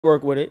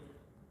work with it.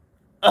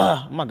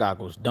 My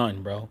goggles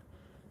done, bro.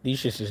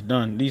 These shits is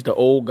done. These the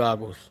old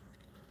goggles.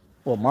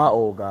 Well, my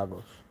old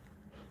goggles.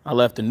 I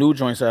left the new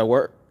joints at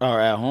work or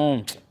at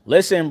home.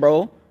 Listen,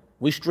 bro.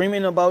 We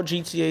streaming about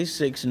GTA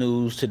 6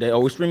 news today.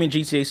 Or we streaming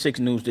GTA 6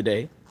 news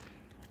today.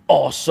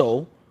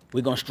 Also,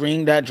 we're gonna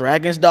stream that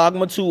Dragon's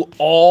Dogma 2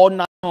 all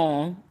night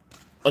long.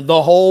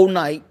 The whole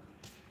night.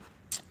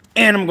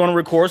 And I'm gonna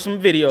record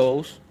some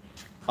videos.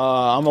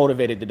 I'm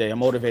motivated today. I'm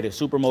motivated.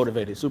 Super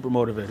motivated. Super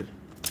motivated.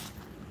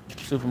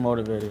 Super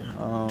motivated.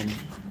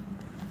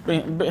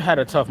 Had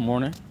a tough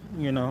morning,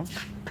 you know.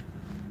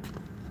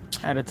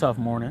 Had a tough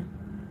morning.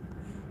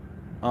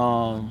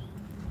 Yeah.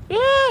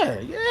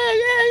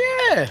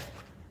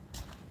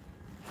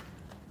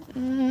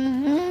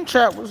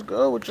 Chat was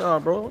good with y'all,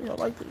 bro.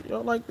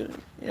 Y'all like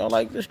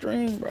the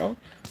stream, bro.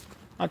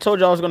 I told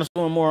y'all I was gonna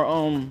stream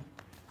more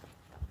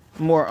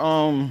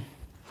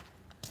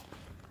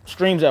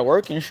streams at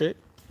work and shit.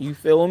 You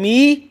feel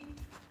me?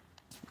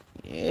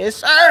 Yes,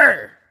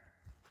 sir.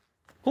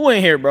 Who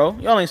in here, bro?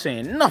 Y'all ain't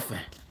saying nothing.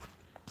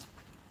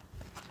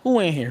 Who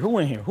in here?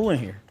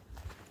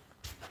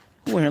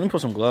 Let me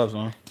put some gloves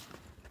on.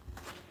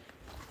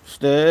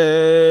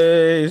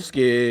 Stay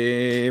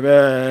scheming.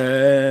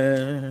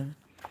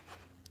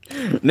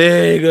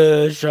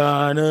 Niggas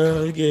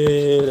tryna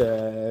get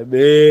at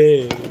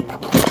me.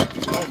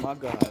 Oh my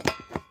god.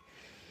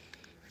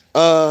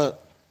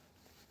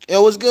 It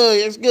was good.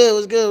 It was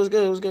good.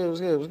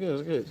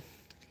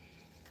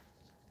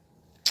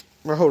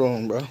 Bro, hold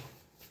on, bro.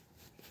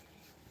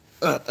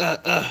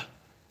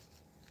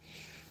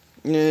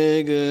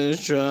 Niggas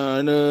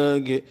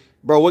tryna get.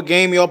 Bro, what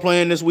game y'all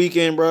playing this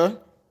weekend, bro?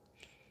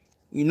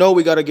 You know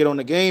we gotta get on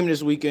the game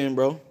this weekend,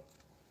 bro.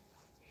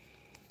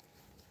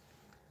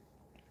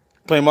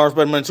 Playing Marvel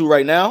Spider-Man 2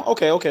 right now?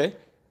 Okay.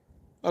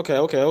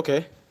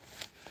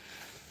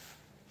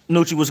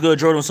 Nucci, what's good?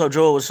 Jordan, what's up?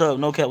 Joel, what's up?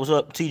 No Cat, what's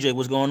up? TJ,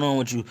 what's going on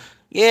with you?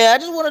 Yeah, I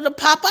just wanted to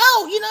pop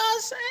out, you know what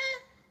I'm saying?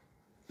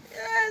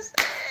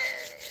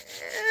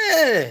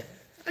 Yes.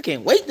 I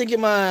can't wait to get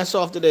my ass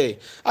off today.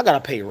 I gotta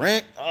pay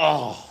rent.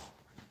 Oh.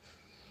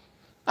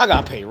 I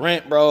gotta pay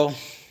rent, bro.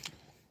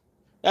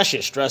 That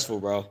shit's stressful,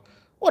 bro.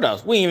 What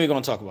else? We ain't even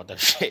gonna talk about that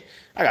shit.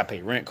 I gotta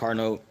pay rent, car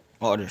note,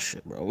 all this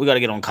shit, bro. We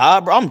gotta get on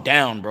COD, bro. I'm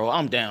down, bro.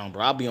 I'll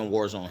be on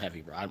Warzone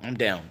heavy, bro. I'm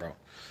down, bro.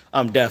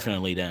 I'm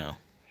definitely down.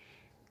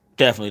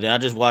 Definitely down.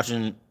 I'm just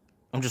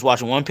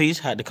watching One Piece.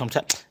 Had to come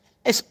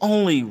It's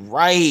only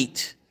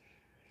right.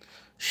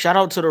 Shout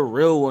out to the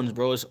real ones,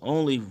 bro. It's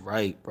only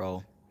right,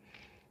 bro.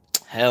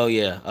 Hell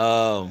yeah.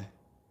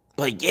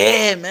 But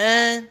yeah,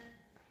 man.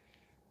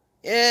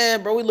 Yeah,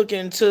 bro.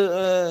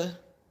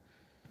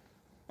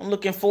 I'm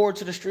looking forward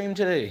to the stream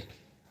today.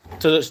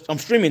 I'm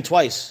streaming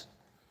twice.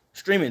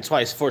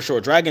 For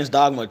sure. Dragon's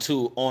Dogma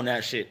 2 on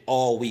that shit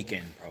all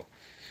weekend, bro.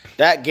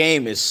 That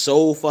game is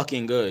so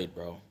fucking good,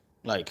 bro.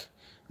 Like,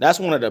 that's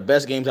one of the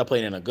best games I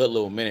played in a good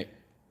little minute.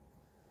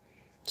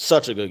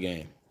 Such a good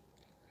game.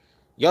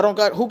 Y'all don't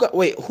got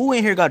who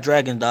in here got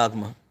Dragon's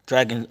Dogma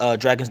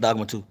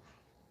 2?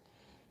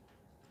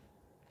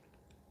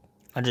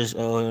 I just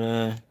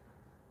bro,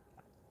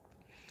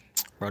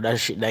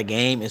 that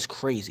game is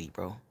crazy,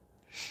 bro.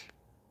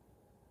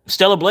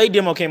 Stellar Blade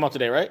demo came out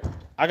today, right?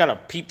 I gotta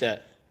peep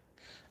that.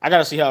 I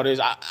gotta see how it is.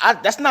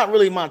 That's not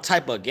really my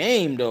type of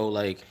game though.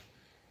 Like,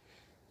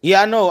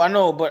 yeah, I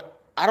know, but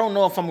I don't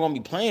know if I'm gonna be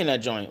playing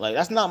that joint. Like,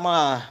 that's not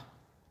my.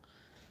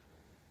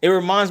 It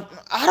reminds.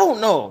 I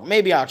don't know.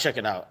 Maybe I'll check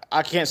it out.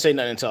 I can't say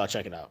nothing until I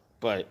check it out.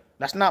 But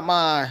that's not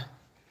my.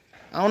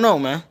 I don't know,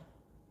 man.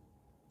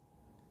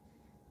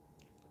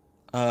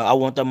 I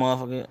want that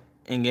motherfucker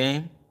in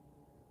game.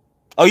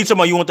 Oh, you talking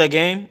about you want that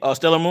game?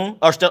 Stellar Moon?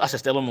 I said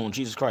Stellar Moon.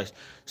 Jesus Christ.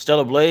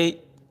 Stellar Blade.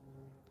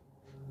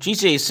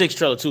 GTA 6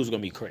 Trailer 2 is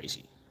going to be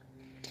crazy.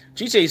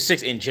 GTA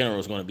 6 in general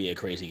is going to be a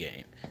crazy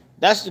game.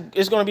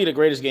 It's going to be the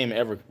greatest game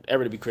ever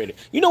to be created.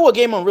 You know what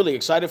game I'm really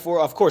excited for?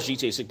 Of course,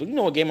 GTA 6. But you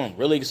know what game I'm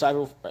really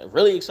excited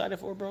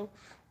for, bro?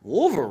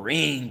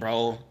 Wolverine,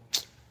 bro.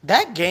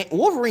 That game,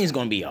 Wolverine's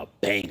going to be a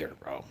banger,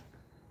 bro.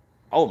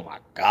 Oh, my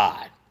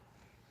God.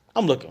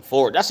 I'm looking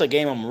forward. That's a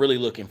game I'm really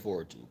looking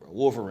forward to, bro.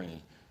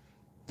 Wolverine.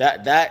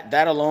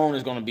 That alone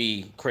is gonna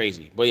be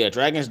crazy. But yeah,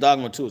 Dragon's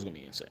Dogma 2 is gonna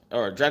be insane.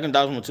 Or Dragon's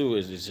Dogma 2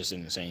 is just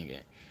an insane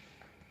game.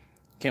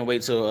 Can't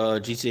wait till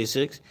GTA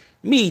 6.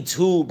 Me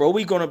too, bro.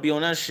 We gonna be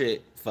on that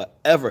shit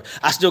forever.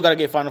 I still gotta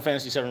get Final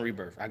Fantasy 7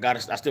 Rebirth. I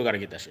still gotta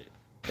get that shit.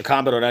 The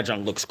combat of that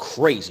junk looks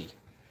crazy.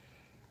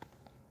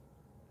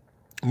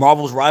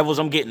 Marvel's Rivals,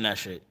 I'm getting that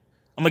shit.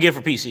 I'm gonna get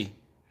it for PC.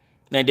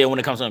 And then when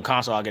it comes to the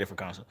console, I'll get it for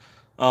console.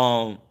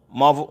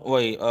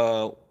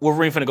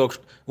 Wolverine finna go.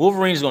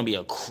 Wolverine's gonna be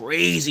a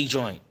crazy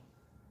joint.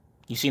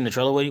 You seen the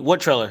trailer, Witty? What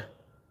trailer?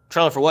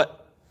 Trailer for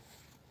what?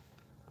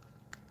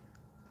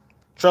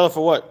 Trailer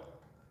for what?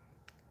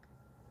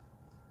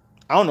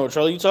 I don't know what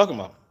trailer you talking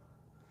about.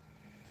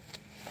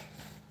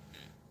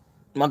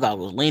 My God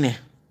was leaning.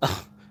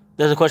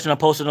 There's a question I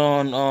posted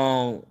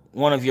on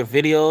one of your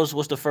videos.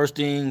 What's the first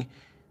thing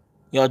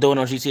y'all doing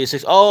on GTA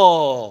 6?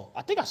 Oh,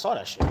 I think I saw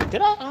that shit.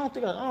 Did I? I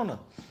don't know.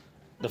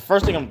 the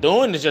first thing I'm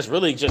doing is just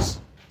really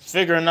just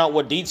figuring out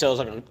what details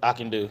I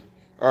can do,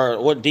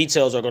 or what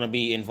details are going to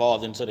be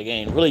involved into the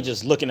game. Really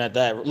just looking at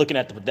that, looking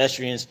at the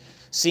pedestrians,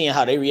 seeing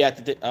how they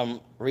react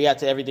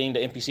to everything, the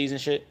NPCs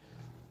and shit.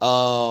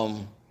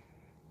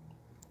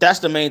 That's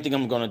the main thing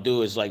I'm going to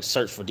do is like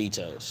search for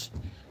details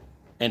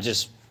and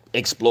just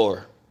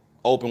explore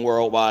open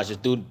world wise, just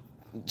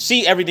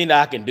see everything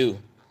that I can do.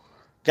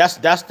 That's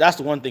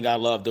the one thing I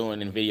love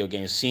doing in video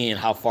games, seeing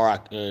how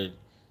far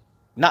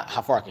not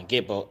how far I can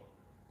get, but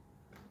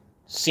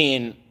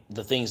seeing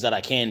the things that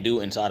I can do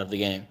inside of the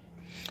game.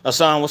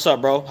 Hassan, what's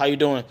up, bro? How you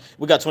doing?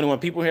 We got 21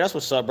 people here. That's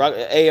what's up, bro.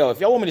 Hey, yo, if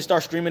y'all want me to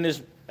start streaming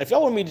this, if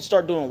y'all want me to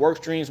start doing work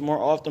streams more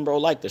often, bro,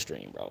 like the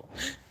stream, bro.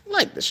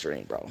 Like the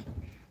stream, bro.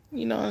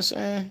 You know what I'm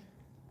saying?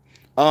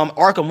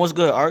 Arkham, what's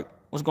good, Ark?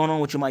 What's going on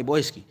with you, Mike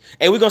Boyski?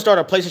 Hey, we're gonna start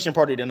a PlayStation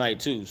party tonight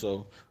too,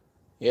 so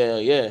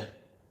yeah.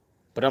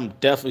 But I'm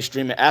definitely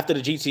streaming after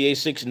the GTA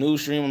 6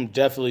 news stream. I'm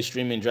definitely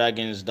streaming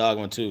Dragon's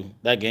Dogma 2.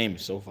 That game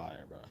is so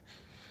fire, bro.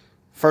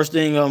 First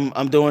thing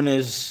I'm doing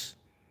is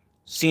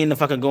seeing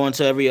if I can go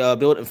into every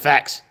building.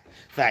 Facts.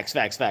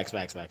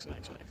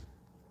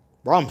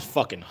 Bro, I'm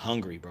fucking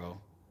hungry, bro.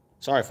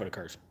 Sorry for the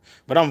curse,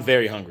 but I'm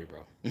very hungry, bro.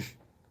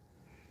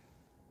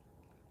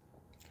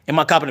 Am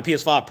I copping a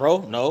PS5 Pro?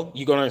 No.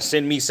 You gonna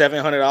send me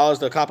 $700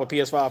 to cop a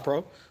PS5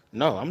 Pro?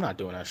 No, I'm not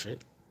doing that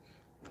shit.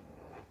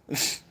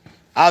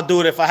 I'll do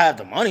it if I have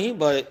the money,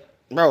 but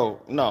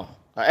bro, no.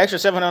 An extra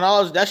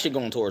 $700, that shit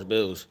going towards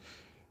bills.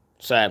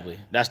 Sadly,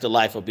 that's the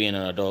life of being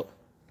an adult.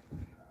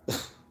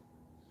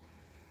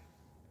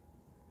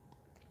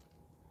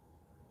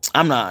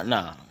 I'm not,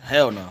 nah,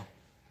 hell no.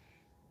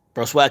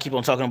 Bro, Swag keep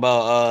on talking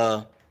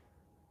about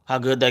how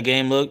good that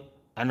game looked.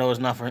 I know it's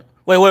not for him.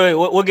 Wait,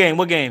 what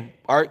game?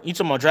 Art, you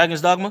talking about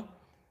Dragon's Dogma?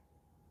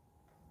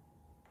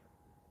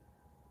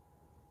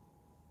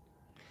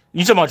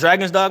 You talking about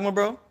Dragon's Dogma,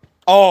 bro?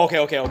 Oh,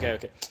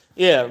 okay.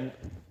 Yeah.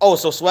 Oh,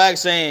 so Swag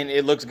saying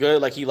it looks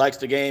good, like he likes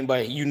the game,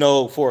 but you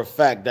know for a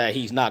fact that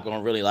he's not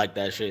gonna really like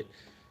that shit.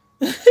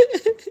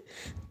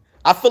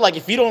 I feel like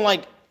if you don't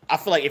like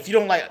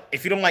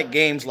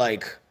games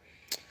like,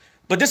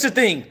 but this is the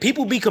thing,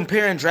 people be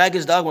comparing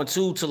Dragon's Dogma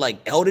 2 to like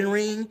Elden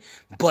Ring,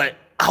 but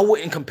I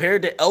wouldn't compare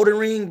it to Elden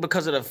Ring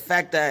because of the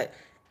fact that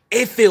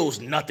it feels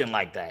nothing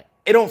like that.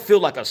 It don't feel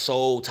like a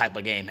Soul type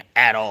of game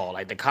at all.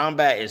 Like the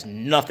combat is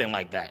nothing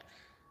like that.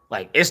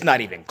 Like it's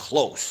not even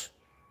close.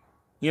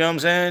 You know what I'm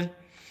saying?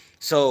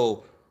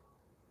 So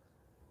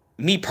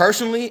me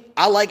personally,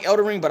 I like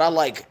Elden Ring, but I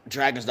like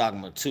Dragon's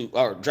Dogma 2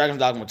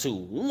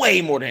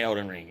 way more than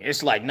Elden Ring.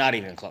 It's like not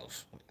even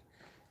close.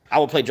 I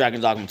would play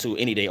Dragon's Dogma 2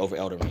 any day over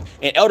Elden Ring.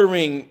 And Elden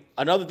Ring,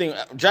 another thing,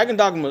 Dragon's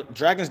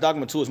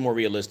Dogma 2 is more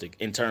realistic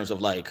in terms of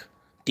like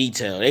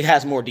detail. It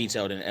has more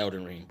detail than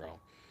Elden Ring, bro.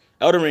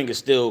 Elden Ring is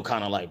still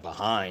kind of like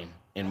behind,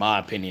 in my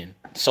opinion.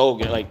 So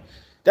like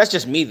that's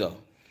just me though.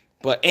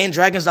 And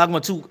Dragon's Dogma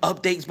 2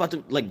 updates about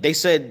to, like they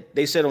said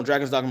on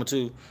Dragon's Dogma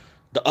 2,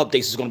 the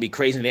updates is gonna be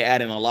crazy. They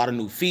add in a lot of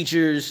new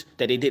features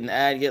that they didn't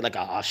add yet, like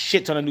a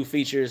shit ton of new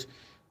features,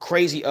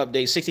 crazy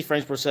updates, 60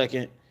 frames per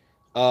second.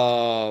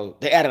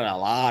 They added a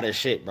lot of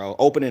shit, bro.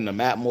 Opening the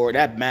map more.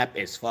 That map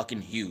is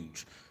fucking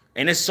huge,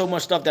 and there's so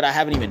much stuff that I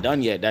haven't even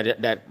done yet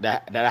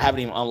that I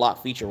haven't even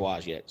unlocked feature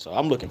wise yet. So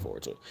I'm looking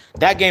forward to it.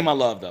 That game I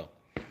love though.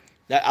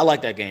 I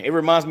like that game. It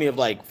reminds me of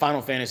like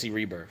Final Fantasy VII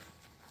Rebirth,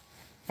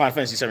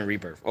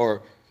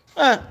 or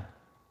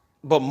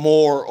but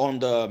more on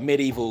the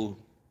medieval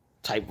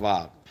type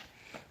vibe.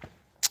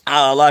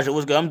 Elijah,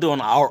 what's good? I'm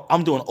doing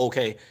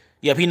okay.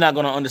 Yep, he's not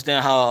gonna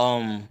understand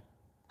how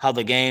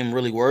the game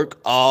really work.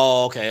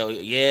 Oh, okay.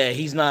 Yeah,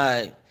 he's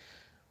not.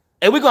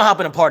 Hey, we're gonna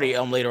hop in a party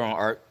later on,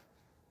 Art.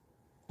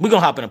 We're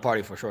gonna hop in a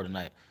party for sure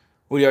tonight.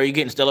 Woody, are you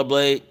getting Stellar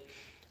Blade?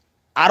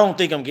 I don't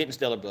think I'm getting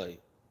Stellar Blade.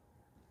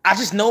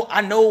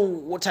 I know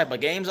what type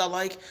of games I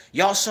like.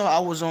 Y'all saw that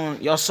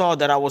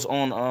I was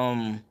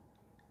on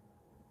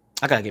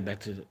I gotta get back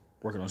to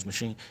working on this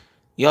machine.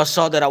 Y'all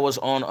saw that I was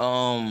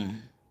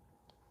on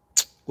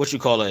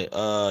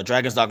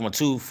Dragon's Dogma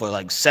 2 for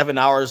like 7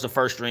 hours the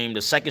first stream.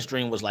 The second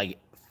stream was like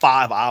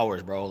 5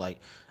 hours, bro.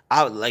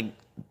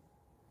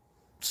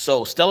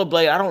 So Stellar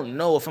Blade, I don't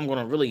know if I'm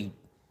gonna really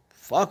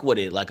fuck with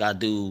it like I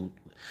do.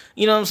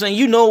 You know what I'm saying?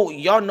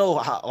 Y'all know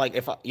how,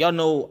 like, y'all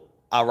know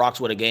I rocks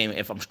with a game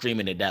if I'm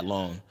streaming it that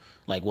long,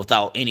 like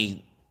without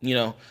any,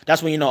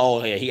 that's when you know,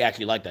 oh yeah, he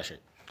actually liked that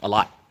shit a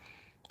lot.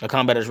 The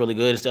combat is really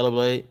good in Stellar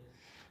Blade.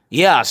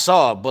 Yeah, I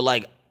saw, but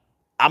like,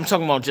 I'm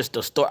talking about just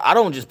the story. I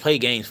don't just play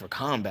games for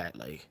combat.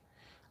 Like,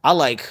 I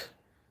like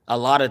a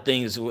lot of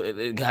things.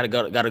 It gotta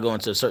go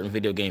into a certain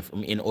video game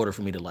in order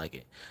for me to like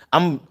it.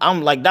 I'm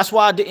like, that's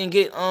why I didn't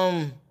get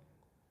I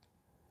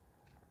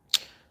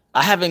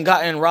haven't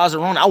gotten Rise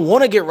of Ronin. I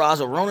want to get Rise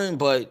of Ronin,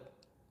 but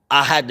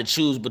I had to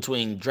choose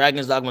between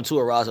Dragon's Dogma 2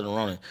 or Rise of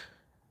Ronin.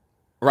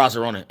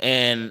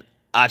 And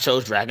I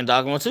chose Dragon's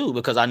Dogma 2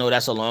 because I know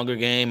that's a longer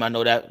game. I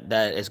know that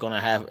it's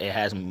it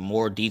has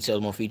more details,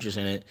 more features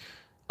in it.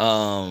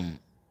 Combat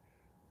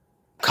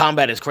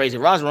is crazy.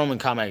 Rise of Ronin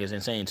combat is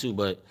insane too,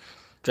 but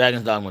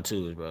Dragon's Dogma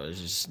 2, bro,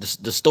 it's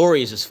just the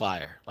story is just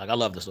fire. Like, I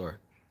love the story.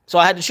 So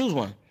I had to choose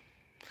one.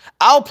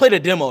 I'll play the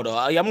demo though.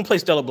 I'm gonna play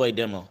Stellar Blade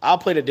demo. I'll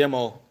play the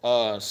demo,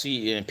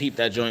 see and peep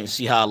that joint,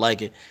 see how I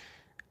like it.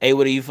 Hey,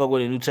 what do you fuck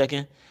with a new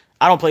Tekken?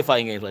 I don't play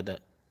fighting games like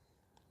that.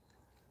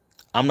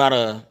 I'm not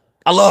a.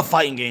 I love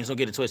fighting games. Don't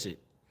get it twisted.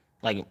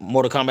 Like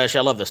Mortal Kombat shit,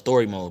 I love the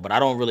story mode, but I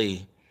don't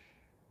really.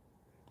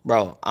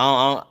 Bro,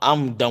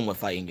 I'm done with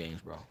fighting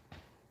games, bro.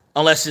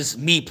 Unless it's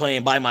me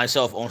playing by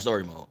myself on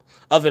story mode.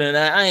 Other than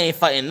that, I ain't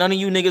fighting none of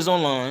you niggas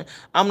online.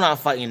 I'm not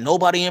fighting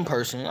nobody in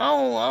person.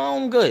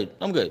 I'm good.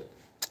 I'm good.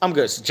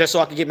 Just so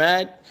I can get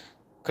mad?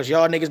 Because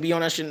y'all niggas be on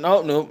that shit?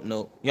 No.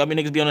 Y'all be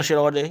niggas be on that shit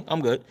all day? I'm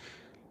good.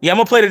 Yeah, I'm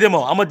going to play the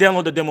demo. I'm going to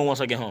download the demo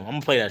once I get home. I'm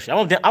going to play that shit.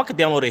 I could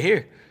download it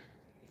here.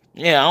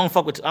 Yeah, I don't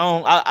fuck with...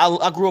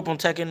 I grew up on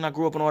Tekken. I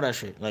grew up on all that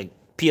shit. Like,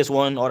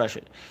 PS1, all that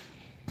shit.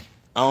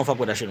 I don't fuck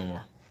with that shit no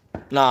more.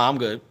 Nah, I'm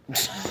good.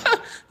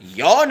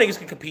 Y'all niggas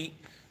can compete.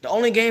 The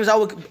only games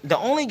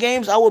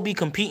I would be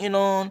competing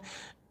on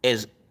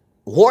is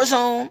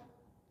Warzone,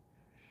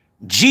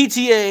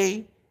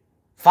 GTA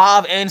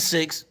 5 and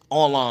 6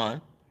 online.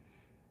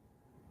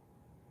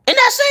 And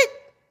that's it.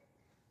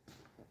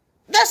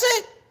 That's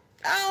it.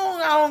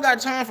 I don't got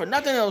time for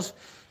nothing else.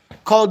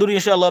 Call of Duty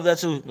and shit, I love that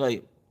too.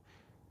 Like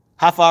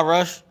Hi-Fi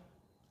Rush,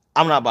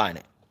 I'm not buying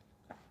it.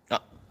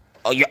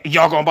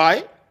 Y'all gonna buy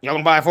it? Y'all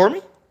gonna buy it for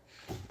me?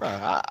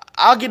 Bro,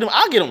 I'll get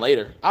them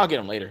later. I'm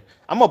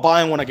gonna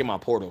buy them when I get my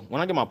Portal.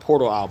 When I get my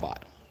Portal, I'll buy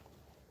them.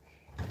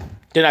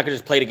 Then I can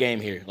just play the game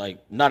here. Like,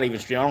 not even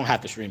stream. I don't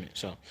have to stream it.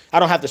 So I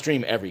don't have to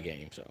stream every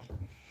game. So,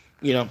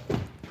 you know.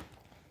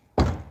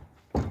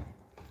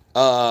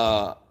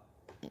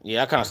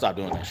 Yeah, I kind of stopped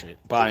doing that shit.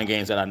 Buying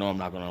games that I know I'm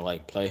not gonna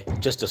like play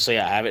just to say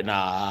I have it.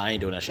 Nah, I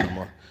ain't doing that shit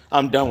anymore.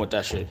 I'm done with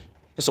that shit.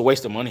 It's a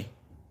waste of money.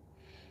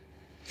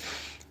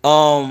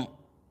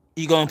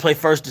 You gonna play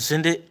First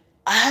Descendant?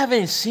 I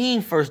haven't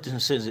seen First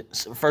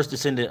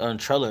Descendant on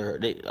trailer.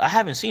 I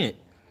haven't seen it.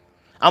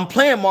 I'm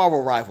playing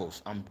Marvel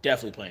Rivals. I'm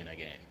definitely playing that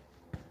game.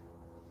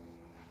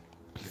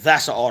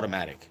 That's an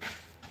automatic.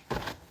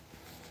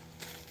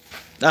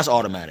 That's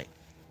automatic.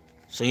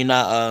 So you're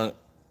not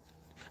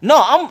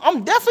No,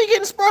 I'm definitely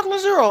getting Sparkling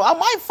Zero. I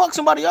might fuck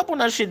somebody up on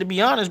that shit, to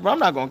be honest, bro. I'm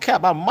not gonna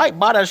cap. I might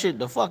buy that shit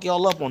to fuck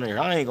y'all up on there.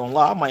 I ain't gonna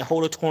lie. I might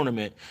hold a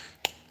tournament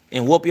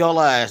and whoop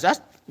y'all ass. That's,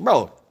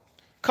 bro,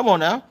 come on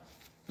now.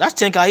 That's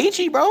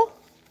Tenkaichi, bro.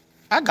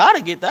 I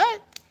gotta get that.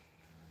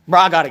 Bro,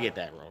 I gotta get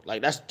that, bro.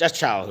 Like, that's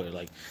childhood.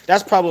 Like,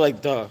 that's probably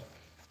like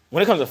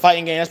when it comes to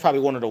fighting game, that's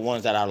probably one of the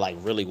ones that I like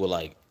really would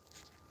like,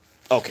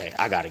 okay,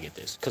 I gotta get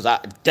this. Cause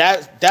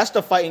that's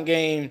the fighting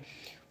game,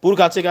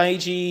 Budokai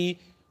Tenkaichi,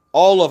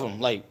 all of them,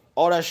 like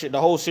all that shit,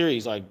 the whole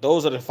series, like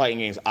those are the fighting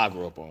games I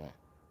grew up on.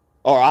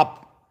 Or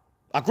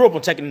I grew up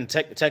on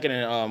Tekken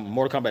and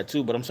Mortal Kombat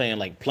 2, but I'm saying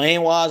like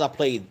playing wise, I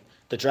played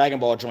the Dragon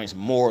Ball joints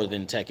more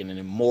than Tekken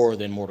and more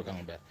than Mortal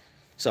Kombat.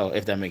 So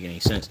if that makes any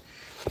sense.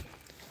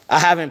 I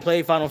haven't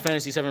played Final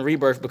Fantasy VII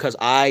Rebirth because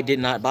I did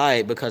not buy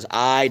it because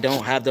I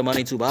don't have the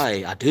money to buy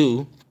it. I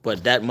do,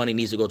 but that money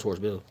needs to go towards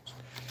bills.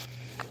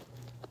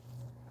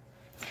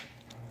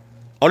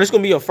 Oh, this is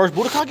going to be your first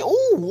Budokai game?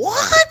 Ooh,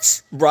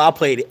 what? Bro, I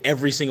played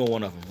every single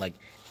one of them. Like,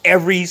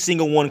 every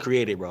single one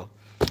created, bro.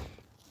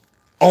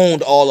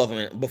 Owned all of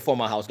them before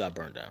my house got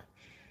burned down.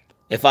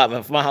 If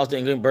my house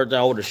didn't get burnt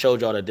down, I would have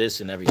showed y'all the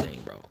discs and everything,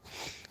 bro.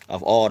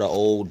 Of all the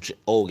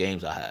old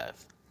games I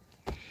have.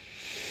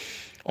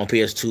 On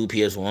PS2,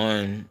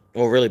 PS1.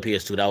 Well, really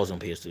PS2. That was on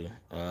PS2.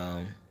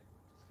 I'm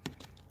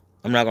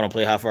not going to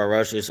play Hi-Fi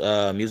Rush. It's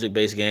a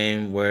music-based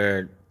game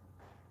where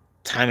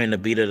timing the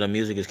beat of the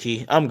music is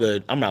key. I'm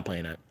good. I'm not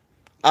playing that.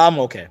 I'm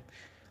okay.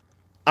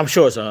 I'm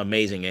sure it's an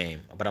amazing game,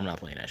 but I'm not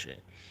playing that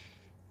shit.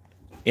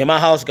 Yeah, my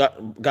house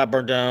got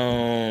burnt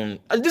down.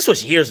 This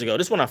was years ago.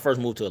 This is when I first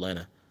moved to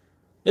Atlanta.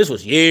 This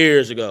was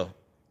years ago.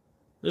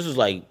 This was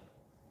like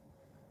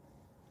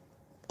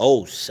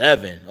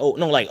 07. Oh,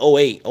 no, like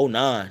 08,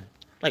 09.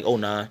 Like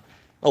 09.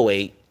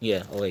 08.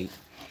 Yeah, 08.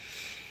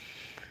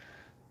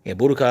 Yeah,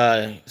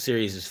 Budokai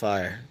series is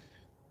fire.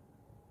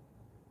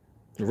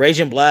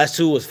 Raging Blast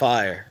 2 was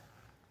fire.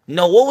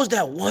 No, what was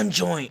that one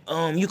joint?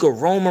 You could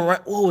roam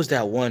around. What was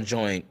that one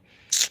joint?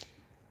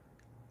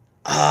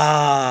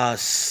 The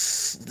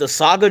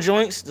Saga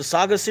joints, the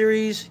Saga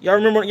series. Y'all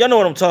remember? Y'all know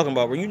what I'm talking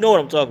about, bro. You know what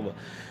I'm talking about.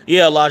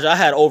 Yeah, Elijah, I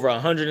had over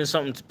 100 and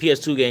something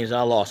PS2 games, and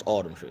I lost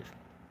all them shit.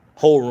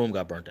 Whole room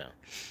got burnt down.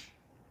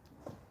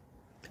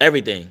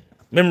 Everything.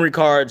 Memory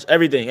cards,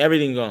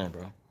 everything gone,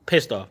 bro.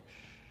 Pissed off.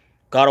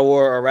 God of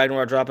War or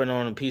Ragnarok dropping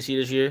on PC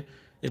this year.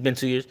 It's been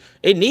 2 years.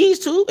 It needs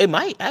to. It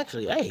might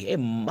actually. Hey, it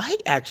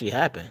might actually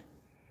happen.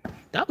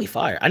 That'll be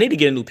fire. I need to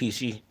get a new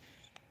PC.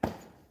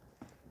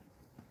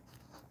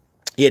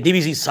 Yeah,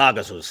 DBZ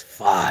Sagas was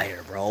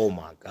fire, bro. Oh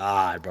my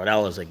god, bro. That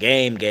was a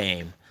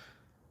game.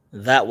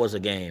 That was a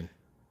game.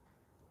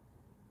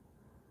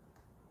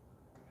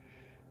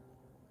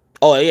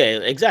 Oh yeah,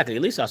 exactly.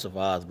 At least I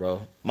survived,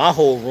 bro. My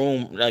whole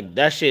room, like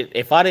that shit.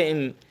 If I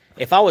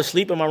was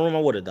asleep in my room, I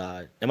would have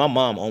died. And my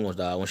mom almost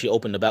died when she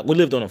opened the back. We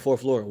lived on the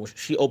 4th floor. When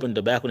she opened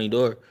the balcony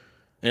door,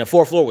 and the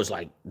 4th floor was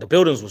like, the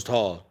buildings was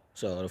tall.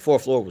 So the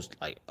 4th floor was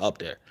like up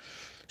there.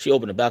 She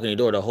opened the balcony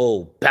door, the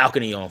whole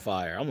balcony on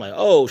fire. I'm like,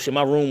 oh shit,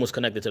 my room was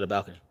connected to the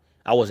balcony.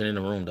 I wasn't in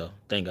the room though,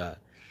 thank God.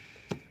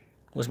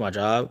 What's my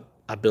job?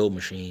 I build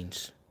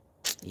machines.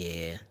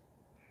 Yeah.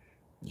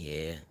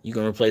 Yeah. You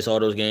can replace all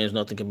those games,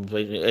 nothing can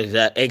replace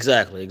it.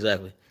 Exactly.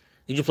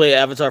 Did you play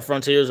Avatar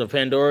Frontiers of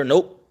Pandora?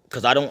 Nope,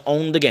 because I don't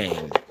own the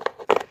game.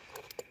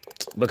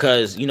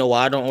 Because you know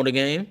why I don't own the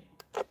game?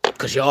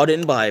 Because y'all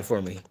didn't buy it for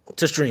me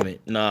to stream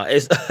it. Nah,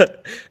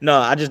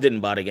 I just didn't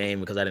buy the game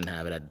because I didn't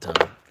have it at the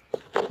time.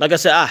 Like I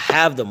said, I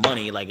have the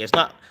money. Like, it's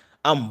not,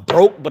 I'm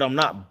broke, but I'm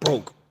not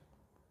broke,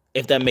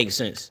 if that makes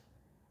sense.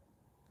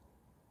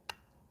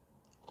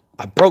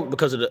 I broke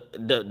because of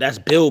that's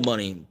bill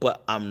money,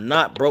 but I'm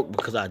not broke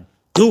because I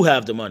do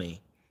have the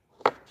money.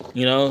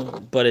 You know,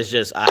 but it's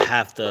just I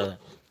have to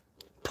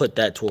put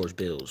that towards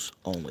bills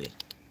only.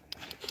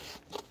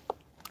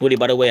 Witty,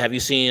 by the way, have you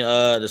seen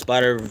the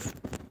spider?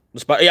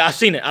 Yeah, I've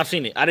seen it.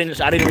 I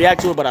didn't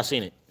react to it, but I've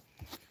seen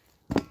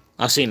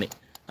it.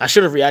 I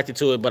should have reacted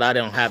to it, but I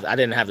didn't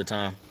have the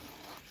time.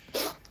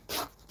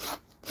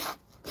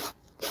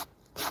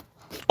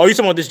 Oh, you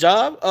talking about this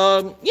job?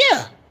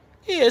 Yeah,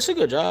 it's a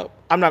good job.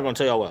 I'm not gonna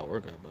tell y'all what I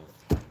work at,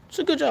 but it's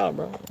a good job,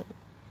 bro.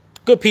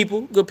 Good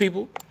people.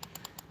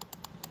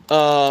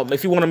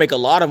 If you want to make a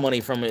lot of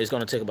money from it, it's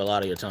gonna take up a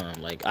lot of your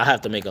time. Like, I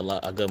have to make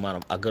a good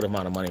amount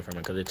of money from it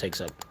because it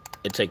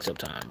takes up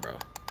time, bro.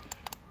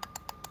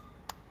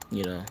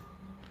 You know.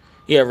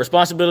 Yeah,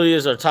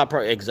 responsibilities are top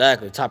priority.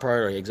 Exactly.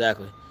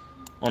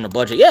 On the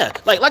budget. Yeah,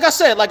 like I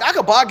said, like I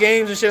could buy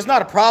games and shit. It's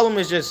not a problem.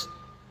 It's just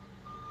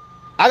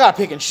I gotta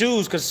pick and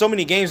choose because so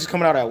many games is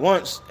coming out at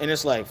once, and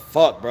it's like,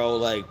 fuck, bro.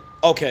 Like,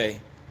 okay,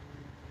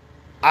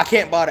 I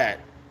can't buy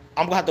that.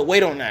 I'm gonna have to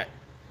wait on that.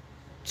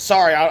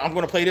 Sorry, I'm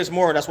gonna play this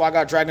more. That's why I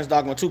got Dragon's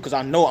Dogma 2, because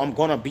I know I'm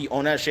gonna be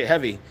on that shit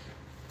heavy.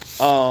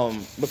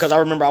 Because I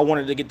remember I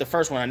wanted to get the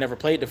first one. I never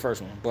played the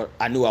first one, but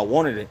I knew I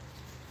wanted it.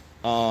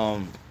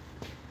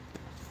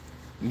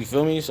 You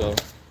feel me? So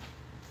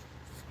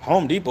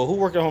Home Depot. Who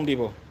worked at Home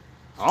Depot?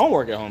 I don't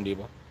work at Home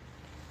Depot.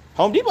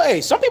 Home Depot.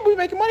 Hey, some people be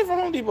making money from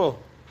Home Depot.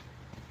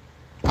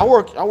 I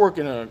work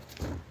in a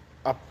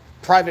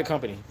private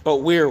company, but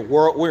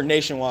we're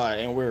nationwide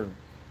and we're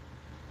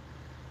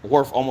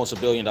worth almost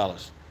 $1 billion.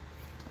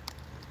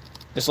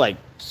 It's like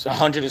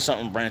 100 and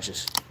something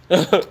branches.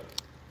 But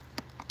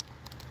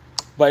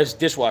it's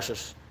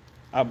dishwashers.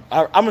 I'm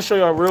gonna show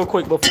y'all real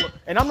quick before,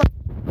 and I'm not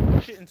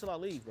shit until I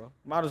leave, bro.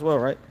 Might as well,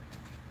 right?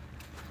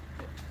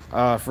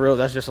 For real,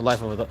 that's just a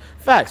life of a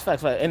facts.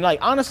 And like,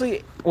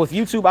 honestly, with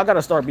YouTube, I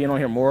gotta start being on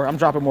here more. I'm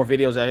dropping more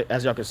videos,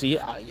 as y'all can see.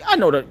 I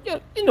know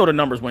the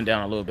numbers went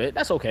down a little bit.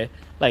 That's okay.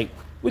 Like,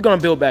 we're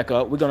gonna build back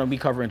up. We're gonna be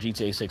covering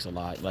GTA 6 a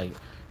lot. Like,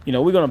 you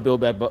know, we're gonna build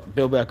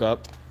back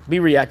up. Be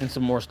reacting to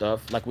more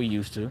stuff like we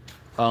used to,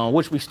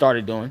 which we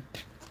started doing.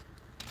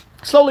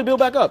 Slowly build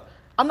back up.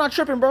 I'm not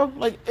tripping, bro.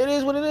 Like, it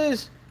is what it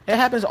is. It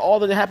happens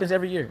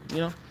every year, you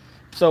know.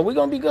 So we're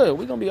gonna be good.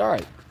 We're gonna be all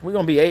right. We're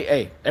gonna be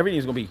AA.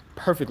 Everything's gonna be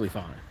perfectly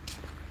fine.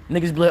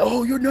 Niggas be like,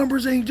 oh, your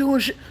numbers ain't doing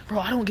shit. Bro,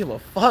 I don't give a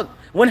fuck.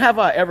 When have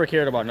I ever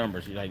cared about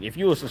numbers? Like, if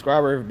you a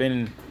subscriber, have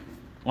been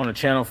on the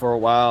channel for a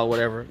while,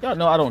 whatever, y'all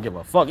know I don't give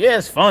a fuck. Yeah,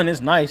 it's fun. It's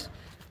nice.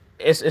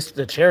 It's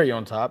the cherry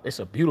on top. It's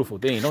a beautiful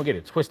thing. Don't get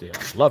it twisted.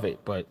 I love it.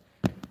 But,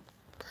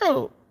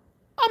 bro,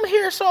 I'm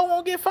here so I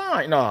won't get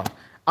fined. No,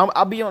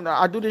 I'll be on.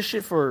 I do this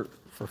shit for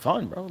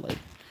fun, bro. Like,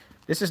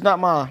 this is not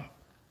my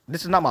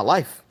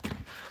life.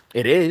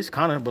 It is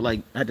kind of, but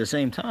like at the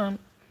same time,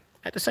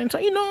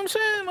 you know what I'm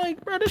saying?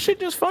 Like, bro, this shit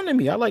just fun to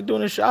me. I like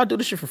doing this shit. I'll do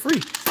this shit for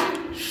free.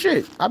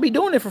 Shit, I be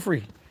doing it for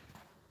free.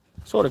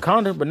 Sort of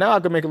kinda, but now I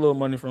can make a little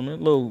money from it,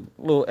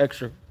 little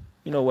extra,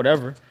 you know,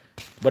 whatever.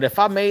 But if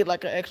I made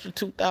like an extra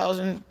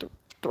 $1,000 to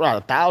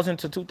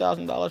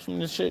 $2,000 from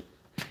this shit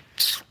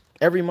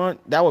every month,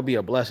 that would be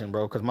a blessing,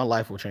 bro. Because my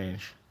life will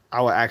change.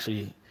 I would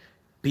actually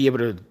be able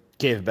to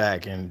give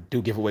back and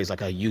do giveaways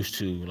like I used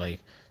to. Like,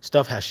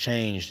 stuff has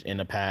changed in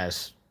the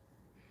past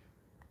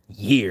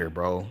year,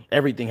 bro.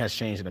 Everything has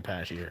changed in the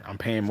past year. I'm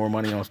paying more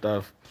money on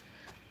stuff.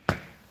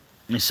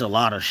 It's a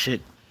lot of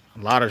shit.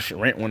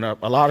 Rent went up.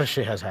 A lot of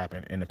shit has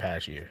happened in the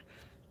past year.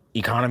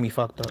 Economy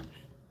fucked up.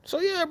 So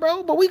yeah,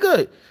 bro, but we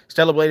good.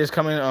 Stellar Blade is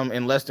coming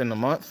in less than a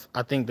month.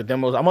 I think the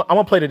demos. I'm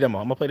gonna play the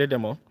demo.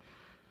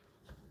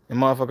 And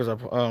motherfuckers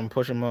are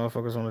pushing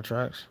motherfuckers on the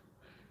tracks.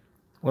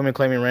 Women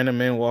claiming random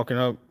men walking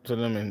up to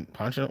them and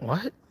punching them.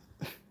 What?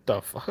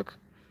 The fuck?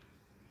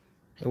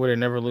 It would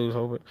never lose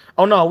hope.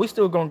 Oh no, we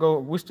still gonna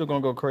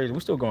go crazy. We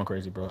still going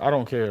crazy, bro. I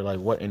don't care like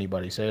what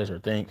anybody says or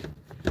think.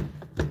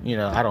 You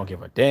know, I don't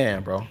give a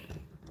damn, bro.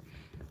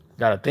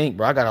 Gotta think,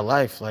 bro. I got a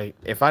life. Like,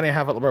 if I didn't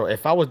have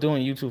if I was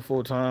doing YouTube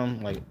full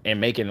time, like, and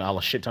making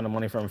a shit ton of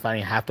money from it, if I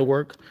didn't have to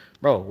work,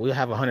 bro, we'll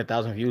have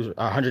 100,000 views,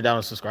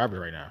 100,000 subscribers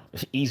right now,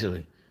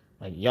 easily.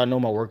 Like, y'all know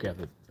my work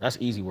ethic. That's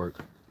easy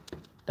work.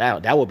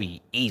 That would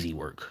be easy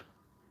work.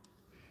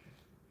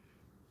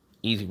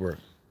 Easy work.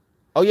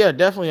 Oh yeah,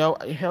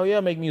 definitely. Hell yeah,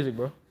 make music,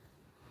 bro.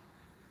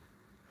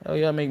 Hell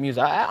yeah, make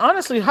music. I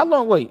honestly,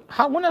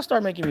 when I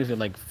started making music,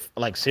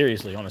 like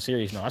seriously, on a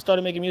serious note, I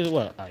started making music,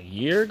 what, a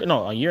year and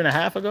a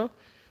half ago?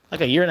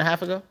 Like a year and a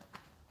half ago?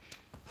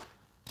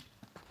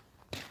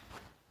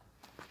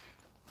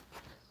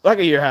 like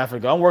a year and a half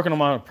ago. I'm working on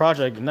my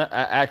project.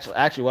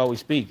 Actually, while we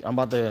speak,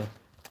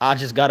 I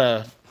just got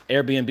a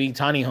Airbnb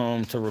tiny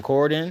home to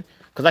record in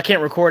because I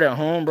can't record at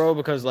home, bro.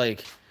 Because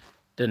like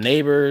the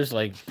neighbors,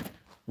 like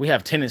we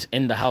have tenants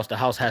in the house. The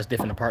house has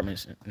different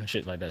apartments and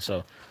shit like that,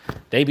 so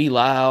they be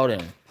loud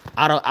and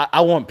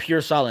I want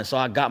pure silence. So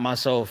I got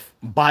myself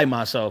by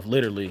myself,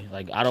 literally.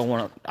 Like I don't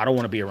want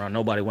to be around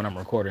nobody when I'm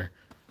recording.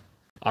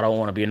 I don't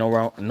want to be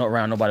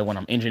around nobody when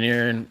I'm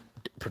engineering,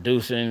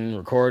 producing,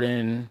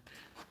 recording.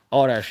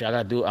 All that shit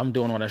I'm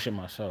doing all that shit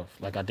myself,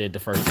 like I did the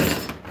first day,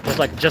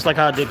 just like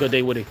how I did Good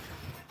Day Witty.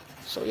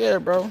 So yeah,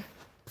 bro. You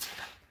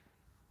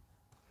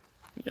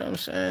know what I'm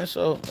saying?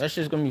 So that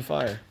shit's gonna be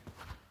fire.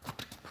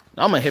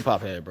 I'm a hip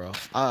hop head, bro.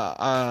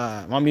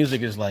 My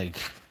music is like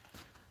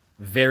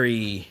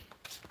very.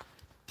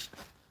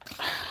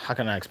 How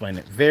can I explain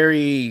it?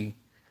 Very.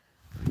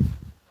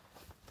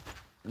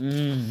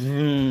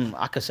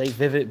 I could say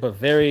vivid, but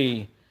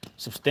very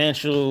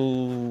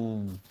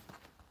substantial.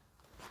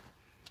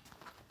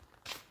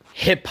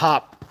 Hip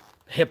hop,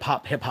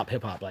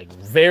 like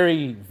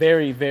very,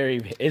 very,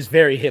 very, it's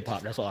very hip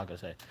hop. That's all I can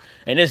say.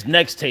 And this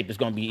next tape is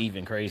gonna be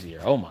even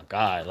crazier. Oh my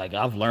god, like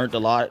I've learned a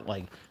lot.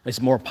 Like it's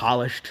more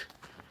polished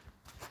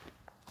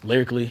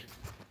lyrically.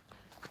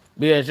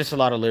 But yeah, it's just a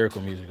lot of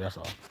lyrical music. That's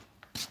all.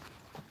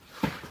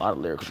 A lot of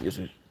lyrical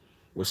music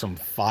with some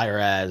fire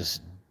ass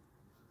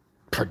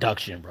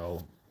production,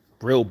 bro.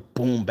 Real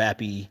boom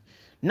bappy.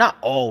 Not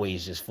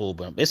always just full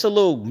boom. It's a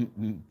little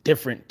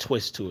different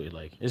twist to it.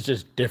 Like it's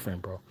just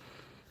different, bro.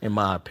 In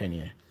my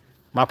opinion,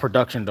 my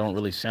production don't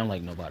really sound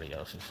like nobody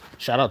else's.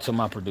 Shout out to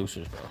my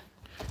producers, bro.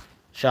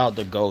 Shout out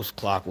to Ghost,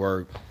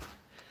 Clockwork.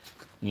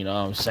 You know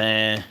what I'm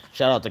saying?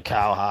 Shout out to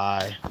Cow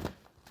High.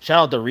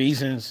 Shout out to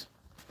Reasons.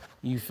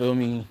 You feel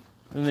me?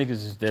 Them niggas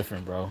is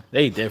different, bro.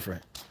 They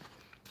different.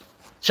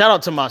 Shout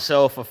out to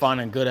myself for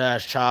finding good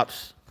ass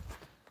chops.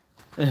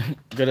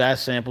 Good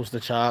ass samples to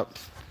chop.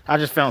 I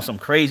just found some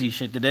crazy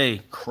shit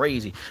today.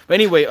 Crazy. But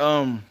anyway,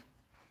 I'm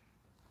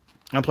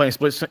playing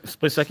split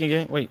second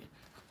game. Wait.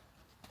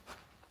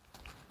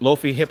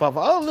 Lo-fi hip hop.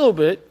 Oh, a little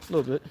bit.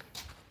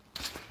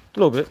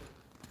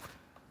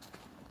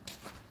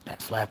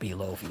 That flappy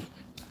lo-fi.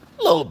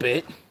 A little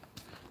bit.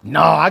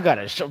 No, I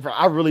gotta show, bro.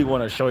 I really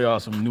want to show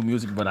y'all some new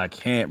music, but I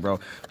can't, bro.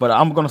 But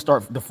I'm gonna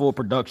start the full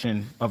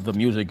production of the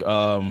music.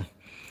 Starting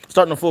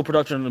the full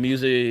production of the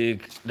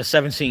music the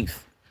 17th.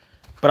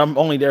 But I'm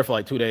only there for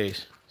like 2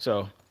 days,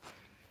 so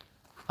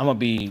I'm gonna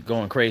be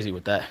going crazy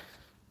with that.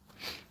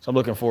 So I'm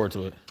looking forward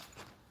to it.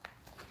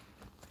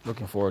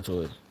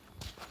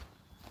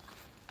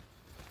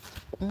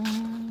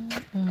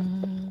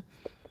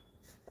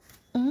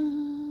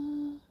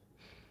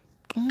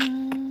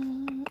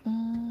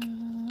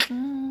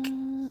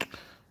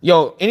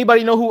 Yo,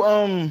 anybody know who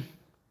y'all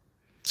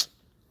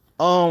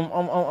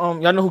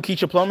know who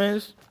Keisha Plum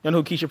is? Y'all know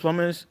who Keisha Plum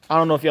is? I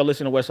don't know if y'all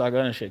listen to West Side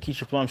Gun and shit.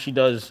 Keisha Plum, she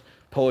does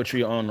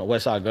poetry on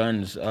West Side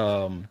Gun's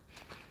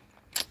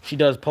she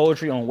does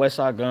poetry on West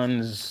Side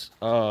Gun's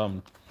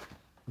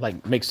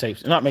like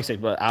mixtapes. Not mixtapes,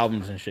 but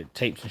albums and shit,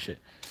 tapes and shit.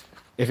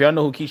 If y'all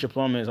know who Keisha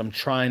Plum is, I'm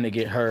trying to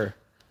get her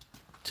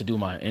to do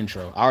my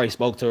intro. I already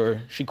spoke to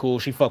her. She cool.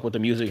 She fuck with the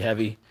music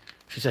heavy.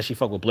 She said she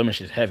fuck with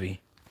blemishes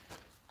heavy.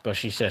 But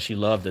she said she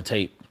loved the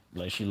tape.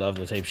 Like, she loved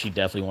the tape. She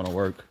definitely want to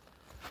work.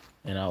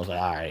 And I was like,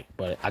 all right,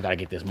 but I got to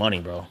get this money,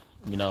 bro.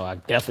 You know, I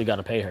definitely got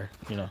to pay her,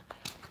 you know.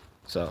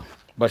 So,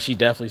 but she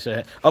definitely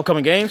said,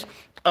 upcoming games.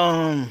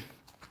 You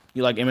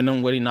like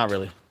Eminem, Witty? Not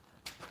really.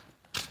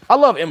 I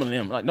love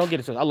Eminem. Like, don't get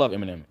it twisted. I love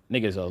Eminem.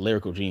 Nigga's a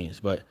lyrical genius,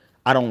 but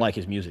I don't like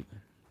his music.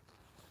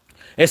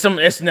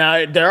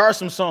 There are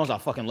some songs I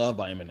fucking love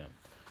by Eminem.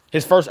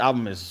 His first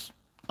album is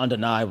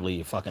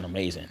undeniably fucking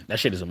amazing. That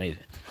shit is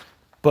amazing.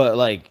 But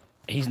like,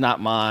 he's not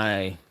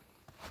my.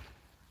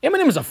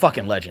 Eminem is a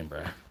fucking legend,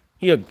 bro.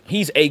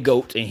 He's a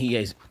GOAT and he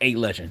is a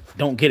legend.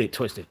 Don't get it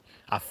twisted.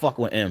 I fuck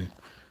with him,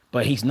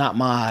 but he's not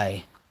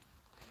my.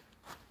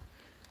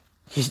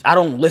 I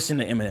don't listen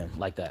to Eminem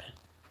like that.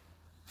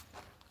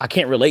 I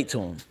can't relate to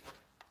him.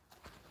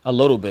 A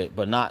little bit,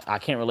 but not. I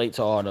can't relate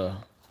to all the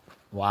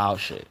wild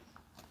shit.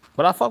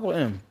 But I fuck with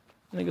him.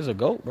 Nigga's a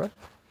GOAT, bro.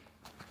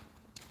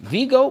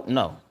 The GOAT?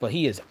 No, but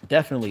he is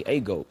definitely a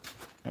GOAT.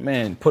 That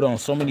man put on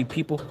so many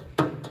people.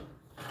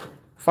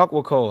 Fuck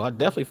with Cole. I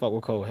definitely fuck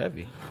with Cole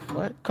heavy.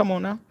 What? Come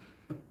on now.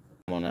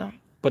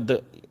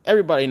 But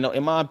everybody know,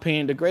 in my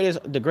opinion, the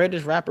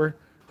greatest rapper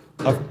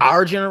of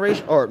our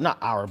generation, or not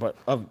our, but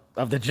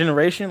of the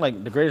generation,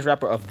 like the greatest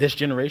rapper of this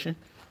generation,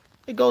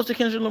 it goes to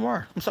Kendrick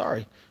Lamar. I'm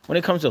sorry. When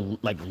it comes to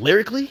like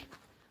lyrically,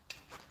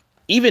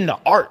 even the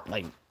art,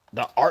 like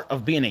the art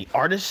of being an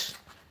artist,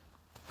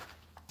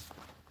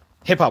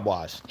 hip hop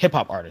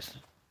artist.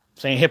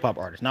 Saying hip hop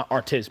artist, not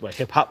artist, but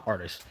hip hop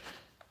artist.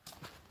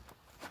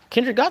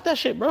 Kendrick got that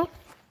shit, bro.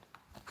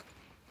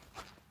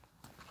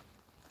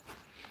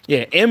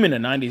 Yeah, M in the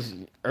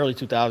 90s, early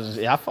 2000s.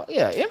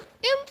 M,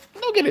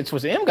 don't get it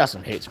twisted. M got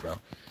some hits, bro.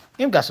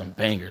 M got some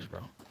bangers,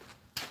 bro.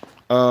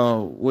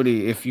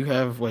 Witty, if you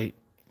have, wait.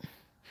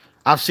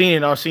 I've seen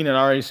it, I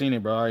already seen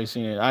it, bro. I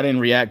didn't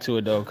react to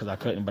it, though, because I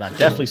couldn't, but I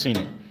definitely seen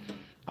it.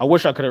 I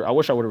wish I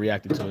would have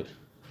reacted to it.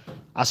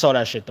 I saw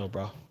that shit though,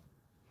 bro.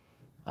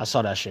 I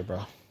saw that shit,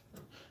 bro.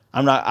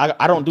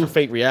 I don't do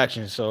fake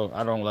reactions, so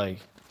I don't like.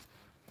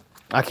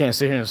 I can't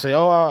sit here and say,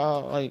 oh,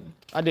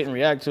 I didn't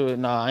react to it.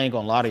 Nah, I ain't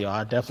gonna lie to y'all.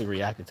 I definitely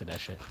reacted to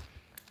that shit.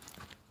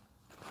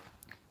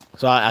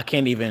 So I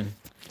can't even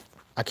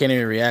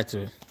react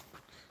to it.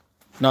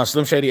 No,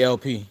 Slim Shady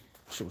LP.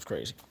 Shit was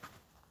crazy.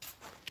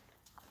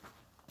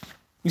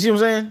 You see what I'm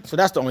saying? So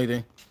that's the only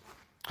thing.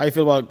 How you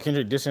feel about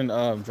Kendrick dissing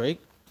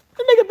Drake?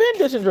 That nigga been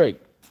dissing Drake.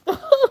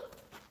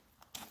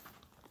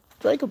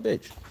 Drake a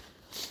bitch.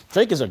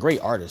 Drake is a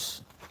great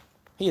artist.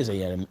 He is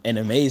an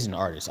amazing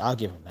artist. I'll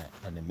give him that.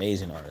 An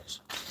amazing artist.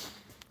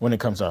 When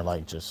it comes to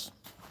like just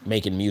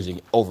making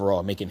music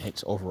overall, making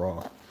hits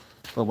overall.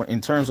 But when,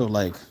 in terms of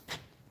like,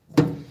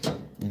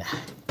 nah.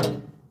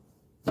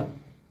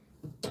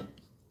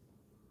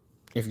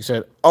 If you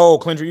said, oh,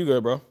 Kendrick, you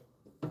good, bro?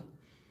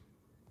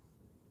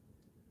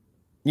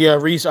 Yeah,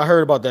 Reese, I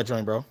heard about that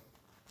joint, bro.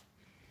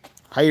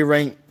 How you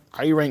rank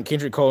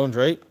Kendrick, Cole, and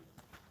Drake?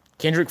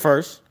 Kendrick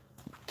first.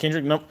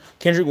 Kendrick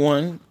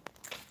 1.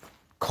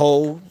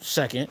 Cole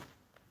second.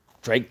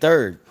 Drake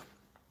third.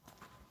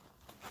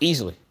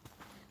 Easily.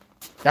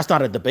 That's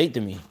not a debate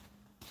to me.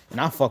 And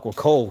I fuck with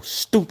Cole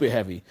stupid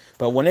heavy.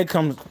 But when it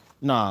comes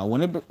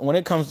when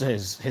it comes to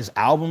his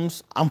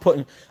albums, I'm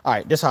putting, all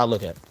right, this is how I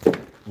look at it.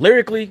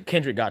 Lyrically,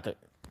 Kendrick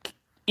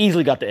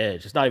easily got the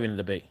edge. It's not even a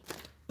debate.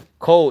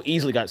 Cole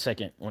easily got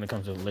second when it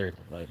comes to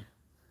lyrically, like,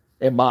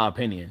 in my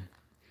opinion.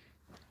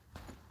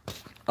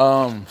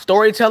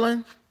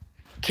 Storytelling,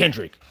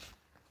 Kendrick.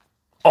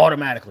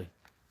 Automatically.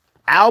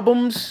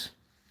 Albums.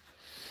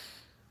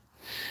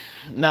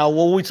 Now,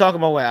 what are we talking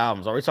about with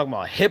albums? Are we talking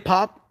about hip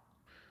hop?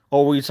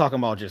 Or are we talking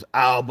about just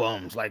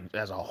albums, like,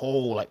 as a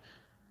whole? Like,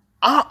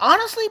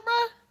 honestly, bro,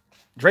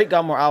 Drake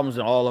got more albums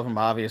than all of them,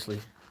 obviously.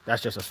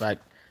 That's just a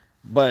fact.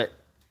 But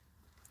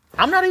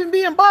I'm not even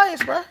being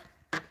biased, bro.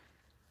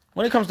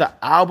 When it comes to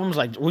albums,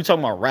 like, we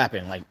talking about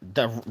rapping, like,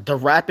 the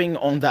rapping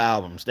on the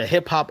albums, the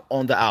hip hop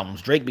on the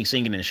albums, Drake be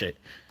singing and shit.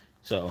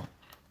 So,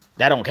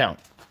 that don't count.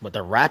 But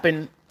the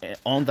rapping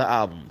on the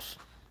albums,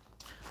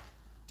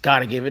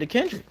 gotta give it to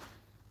Kendrick.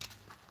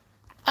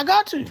 I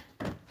got to,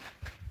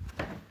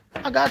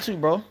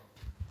 bro.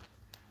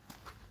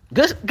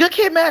 Good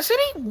Kid, Mad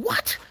City?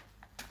 What?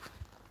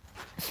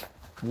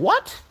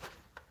 What?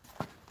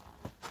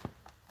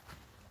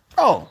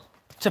 Bro,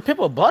 To Pimp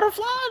a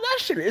Butterfly? That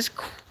shit is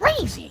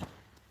crazy.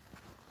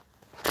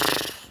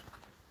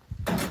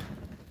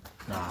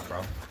 Nah,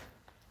 bro.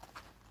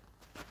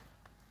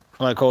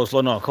 I like Cole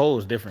slow. No, Cole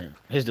is different.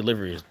 His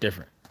delivery is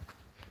different.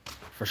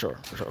 For sure.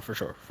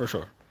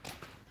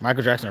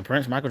 Michael Jackson or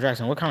Prince? Michael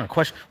Jackson, what kind of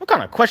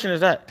question is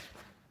that?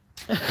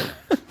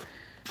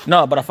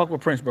 No, but I fuck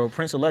with Prince, bro.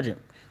 Prince a legend.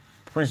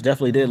 Prince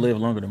definitely did live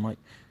longer than Mike.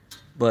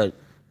 But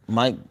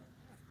Mike,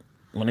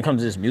 when it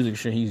comes to this music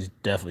shit, he's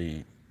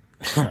definitely,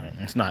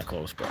 it's not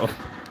close, bro.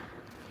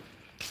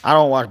 I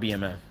don't watch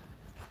BMF.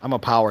 I'm a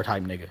power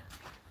type nigga.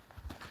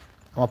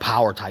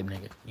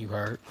 You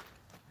heard?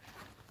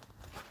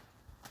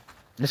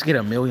 Let's get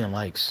 1 million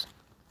likes.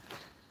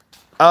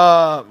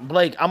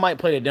 Blake, I might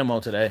play the demo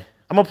today.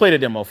 I'm gonna play the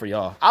demo for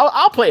y'all.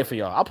 I'll play it for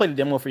y'all. I'll play the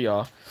demo for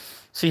y'all.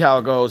 See how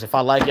it goes. If I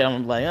like it,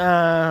 I'm like,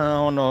 I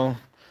don't know.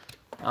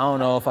 I don't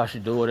know if I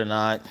should do it or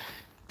not.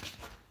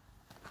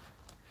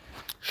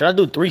 Should I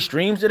do 3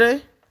 streams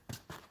today?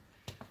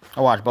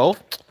 I watch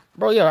both.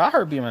 Bro, yeah, I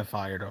heard BMF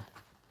fire though.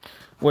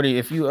 Witty,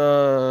 if you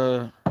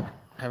have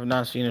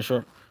not seen a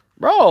short,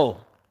 bro,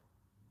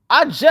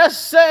 I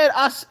just said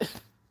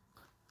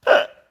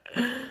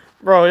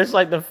bro, it's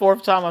like the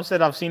 4th time I've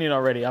said I've seen it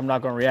already. I'm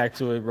not gonna react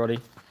to it, Brody.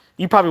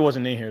 You probably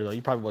wasn't in here though.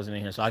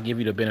 So I'll give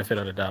you the benefit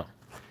of the doubt.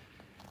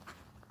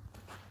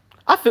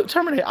 I feel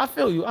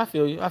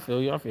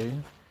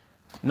you.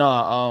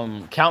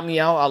 No, Count Me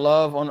Out, I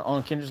love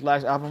on Kendrick's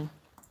last album.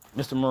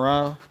 Mr.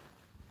 Morale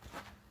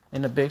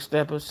and the Big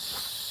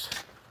Steppers.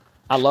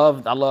 I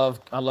love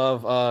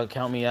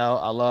Count Me Out.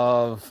 I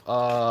love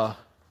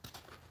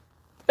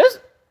it's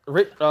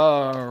Rich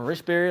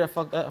Spirit. I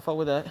fuck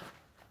with that.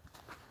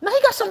 No,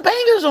 he got some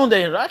bangers on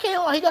there. I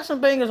can't lie, he got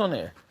some bangers on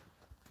there.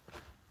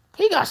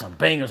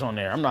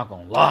 I'm not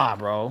gonna lie,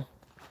 bro.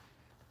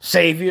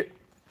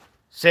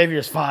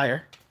 Savior's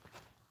fire.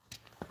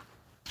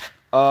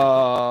 No,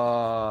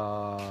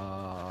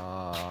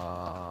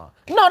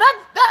 that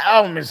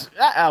album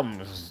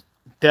is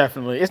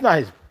definitely, it's not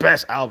his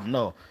best album,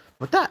 no.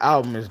 But that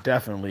album is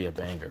definitely a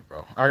banger,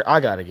 bro. I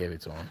gotta give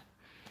it to him.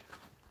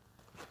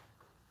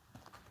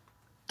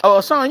 Oh,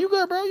 Son, you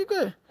good, bro? You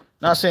good?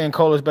 Not saying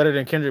Cole is better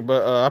than Kendrick,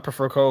 but I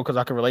prefer Cole because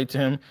I can relate to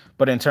him.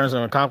 But in terms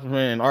of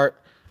accomplishment and art,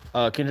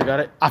 Kendrick got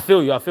it. I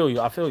feel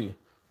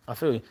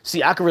you.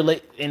 See, I can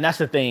relate, and that's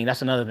the thing.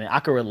 That's another thing. I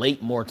can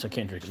relate more to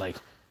Kendrick. Like,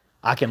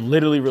 I can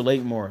literally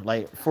relate more.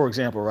 Like, for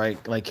example, right?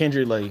 Like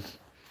Kendrick, like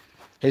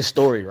his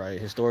story, right?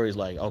 His story is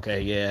like, okay,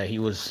 yeah, he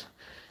was,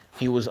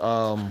 grew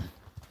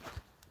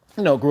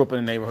up in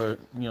a neighborhood.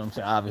 You know what I'm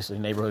saying? Obviously,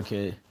 neighborhood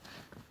kid,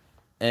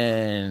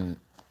 and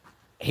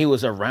he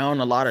was around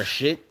a lot of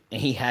shit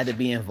and he had to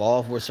be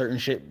involved with certain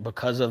shit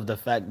because of the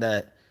fact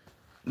that,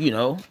 you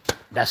know,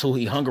 that's who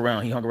he hung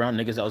around. He hung around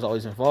niggas that was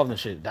always involved in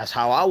shit. That's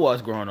how I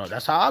was growing up.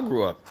 That's how I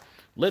grew up.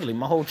 Literally,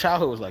 my whole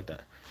childhood was like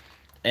that.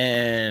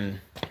 And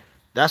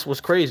that's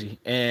what's crazy.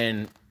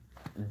 And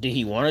did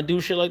he want to do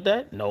shit like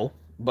that? No.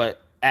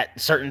 But at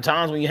certain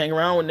times when you hang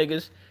around with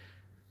niggas,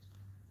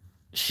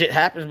 shit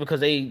happens because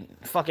they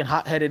fucking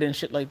hot-headed and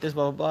shit like this,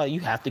 blah, blah, blah. You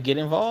have to get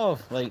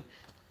involved. Like,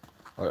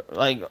 or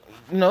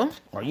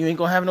you ain't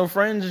gonna have no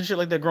friends and shit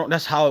like that.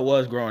 That's how it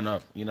was growing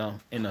up, you know,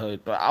 in the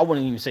hood. But I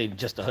wouldn't even say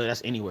just the hood.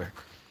 That's anywhere.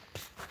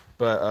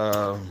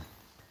 But,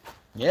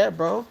 yeah,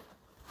 bro.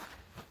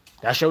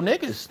 That's your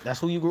niggas. That's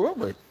who you grew up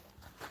with.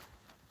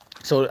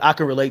 So I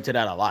can relate to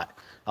that a lot.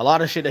 A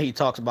lot of shit that he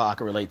talks about, I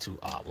can relate to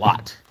a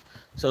lot.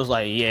 So it's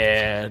like,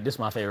 yeah, this is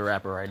my favorite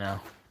rapper right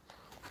now.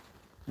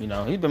 You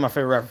know, he's been my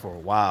favorite rapper for a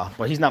while,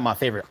 but he's not my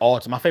favorite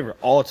all-time. My favorite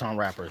all-time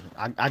rapper,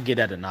 I get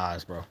that to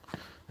Nas, bro.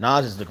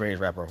 Nas is the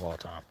greatest rapper of all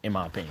time, in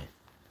my opinion.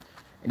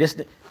 And this,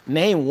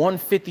 name one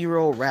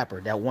 50-year-old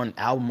rapper that won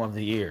album of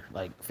the year,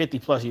 like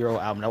 50-plus-year-old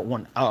album that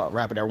won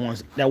rapper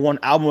that won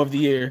album of the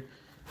year.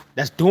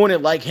 That's doing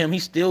it like him.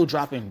 He's still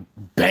dropping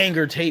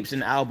banger tapes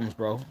and albums,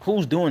 bro.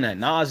 Who's doing that?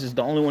 Nas is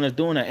the only one that's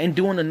doing that and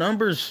doing the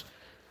numbers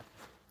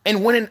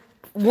and winning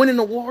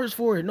awards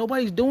for it.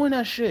 Nobody's doing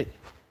that shit.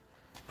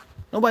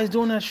 Nobody's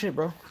doing that shit,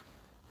 bro.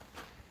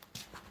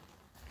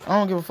 I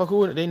don't give a fuck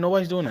who it is.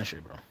 Nobody's doing that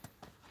shit, bro.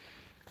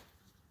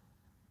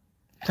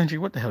 Country,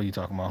 what the hell are you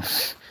talking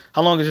about?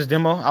 How long is this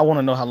demo? I want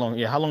to know how long.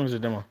 Yeah, how long is this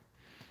demo?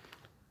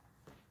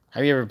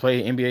 Have you ever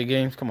played NBA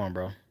games? Come on,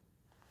 bro.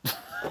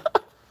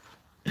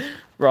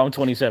 Bro, I'm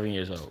 27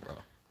 years old, bro.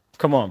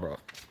 Come on, bro.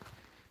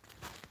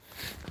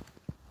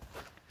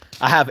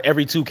 I have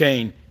every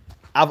 2K.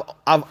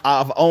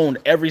 I've owned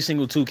every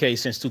single 2K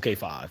since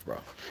 2K5, bro.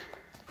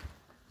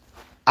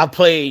 I've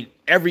played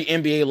every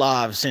NBA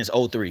Live since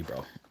 03,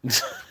 bro.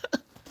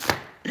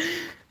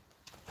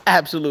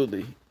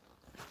 Absolutely.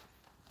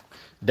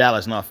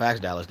 Dallas, not facts,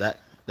 Dallas.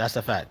 That's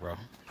a fact, bro.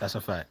 That's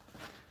a fact.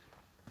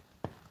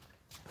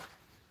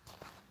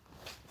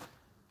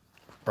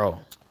 Bro,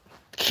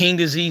 King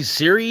Disease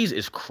series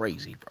is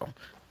crazy, bro.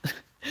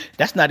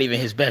 That's not even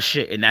his best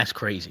shit, and that's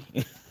crazy.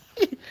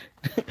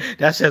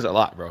 That says a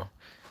lot, bro.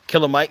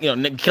 Killer Mike, you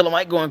know, Killer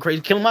Mike going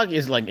crazy. Killer Mike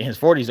is like in his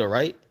 40s, though,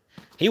 right?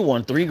 He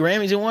won 3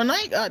 Grammys in one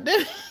night. God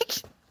damn.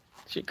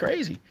 Shit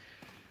crazy.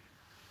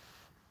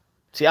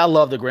 See, I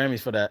love the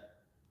Grammys for that.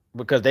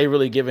 Because they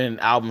really giving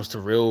albums to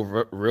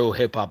real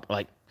hip-hop,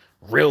 like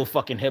real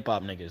fucking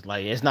hip-hop niggas.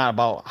 Like, it's not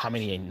about how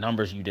many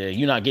numbers you did.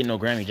 You're not getting no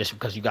Grammy just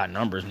because you got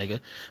numbers,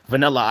 nigga.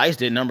 Vanilla Ice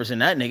did numbers and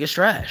that nigga's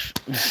trash.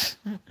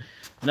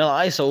 Vanilla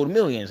Ice sold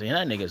millions and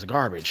that nigga's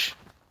garbage.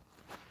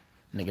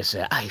 Nigga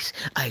said, ice,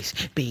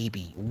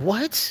 baby.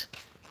 What?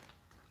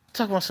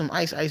 Talking about some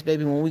ice,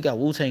 baby when we got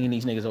Wu-Tang and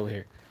these niggas over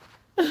here.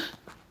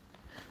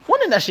 When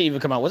did that shit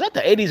even come out? Was that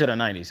the 80s or the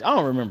 90s? I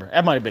don't remember.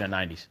 That might have been the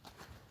 90s.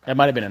 That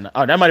might have been the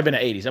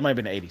 80s. That might have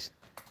been the 80s.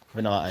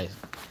 Vanilla Ice.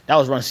 That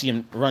was Run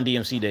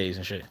DMC days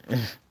and shit.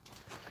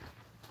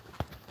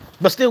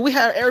 But still, we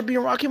had Eric B.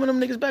 and Rakim and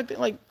them niggas back then.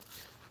 Like,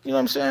 you know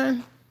what I'm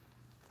saying?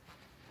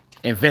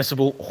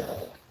 Invincible.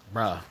 Oh,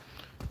 bruh.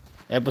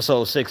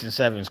 Episode 6 and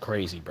 7 is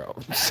crazy, bro.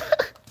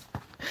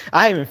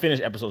 I haven't even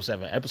finished episode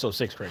 7. Episode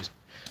 6 crazy.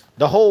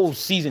 The whole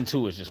season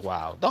 2 is just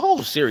wild. The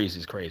whole series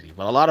is crazy.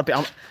 But a lot of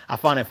people, I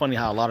find it funny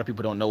how a lot of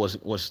people don't know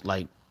what's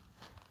like,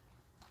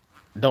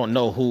 don't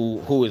know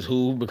who is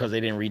who because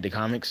they didn't read the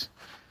comics.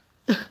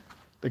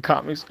 The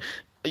comics.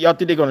 Y'all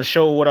think they're gonna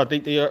show what I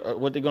think they are?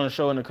 What they're gonna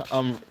show in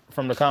the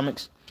from the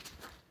comics?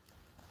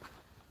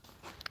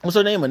 What's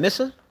her name?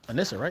 Anissa?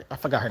 Anissa, right? I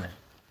forgot her name.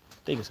 I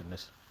think it's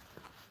Anissa.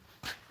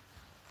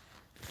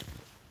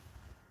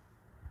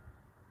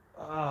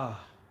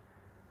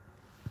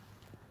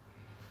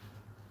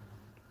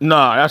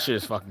 Nah, that shit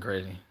is fucking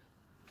crazy.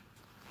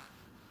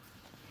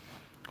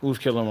 Who's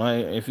killing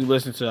Mike? If you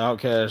listen to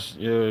Outkast,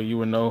 you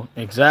would know.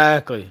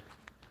 Exactly.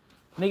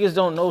 Niggas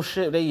don't know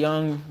shit. They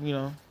young, you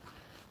know.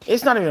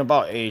 It's not even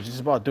about age.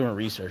 It's about doing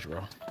research,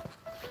 bro.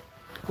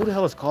 Who the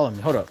hell is calling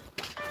me? Hold up.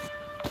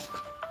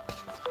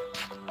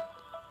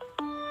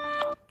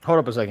 Hold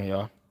up a second,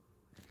 y'all.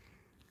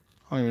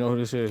 I don't even know who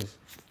this is.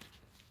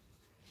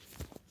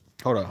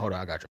 Hold up.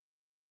 I got you.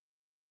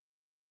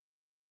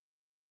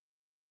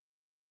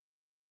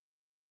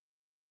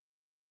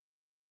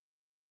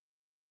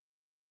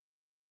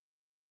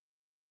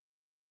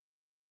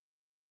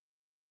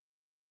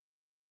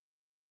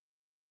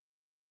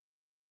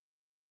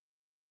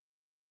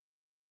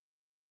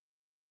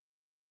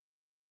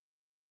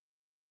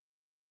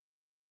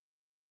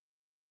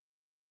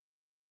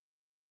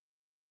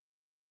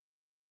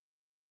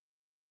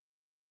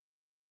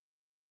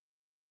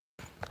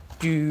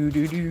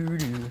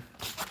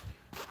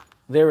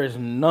 There is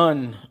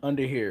none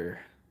under here.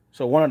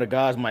 So one of the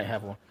guys might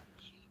have one.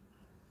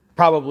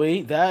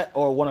 Probably that,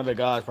 or one of the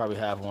guys probably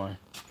have one.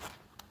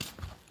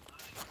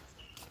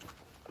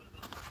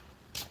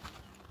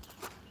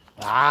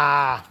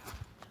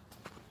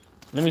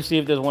 Let me see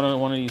if there's one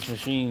of these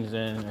machines,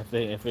 and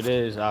if it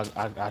is, I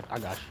got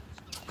you.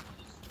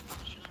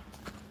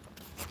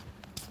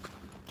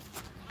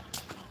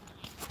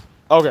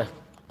 Okay.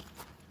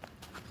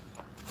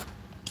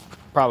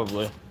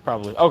 Probably.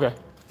 Okay.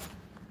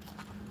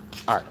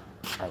 All right,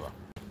 bro.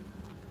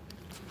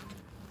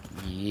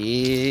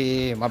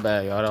 Yeah, my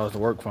bad, y'all. That was the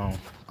work phone.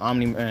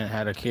 Omni Man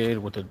had a kid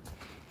with a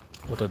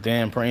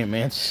damn praying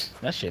mantis.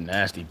 That shit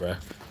nasty, bro.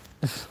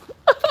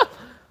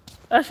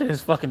 That shit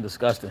is fucking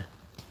disgusting.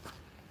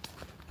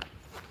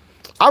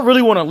 I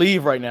really want to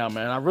leave right now,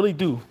 man. I really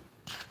do.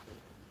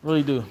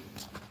 Really do.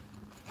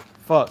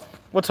 Fuck.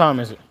 What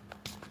time is it?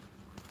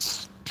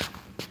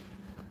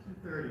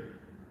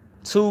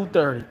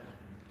 2:30.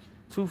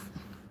 2:30.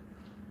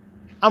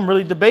 I'm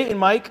really debating,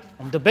 Mike.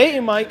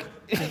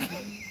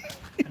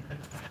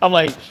 I'm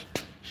like,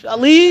 should I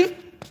leave?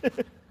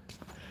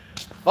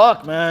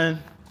 Fuck,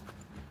 man.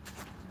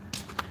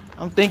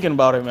 I'm thinking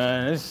about it,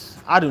 man.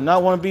 I do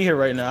not want to be here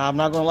right now. I'm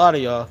not gonna lie to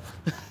y'all.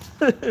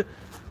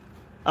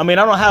 I mean,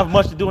 I don't have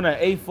much to do in that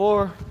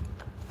A4.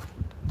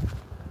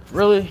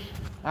 Really,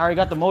 I already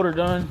got the motor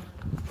done.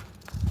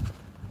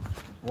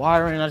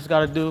 Wiring I just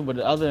gotta do, but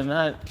other than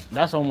that,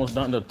 that's almost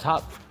done. The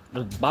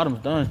bottom's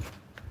done.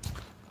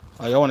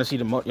 Oh, y'all want to see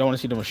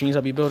the machines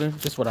I be building?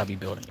 This is what I be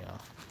building, y'all.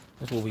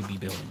 This is what we be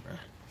building, bro.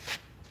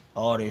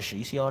 All this shit.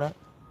 You see all that?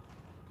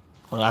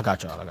 Hold on, I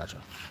got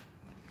y'all.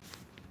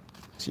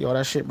 See all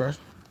that shit, bro?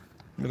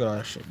 Look at all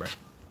that shit, bro.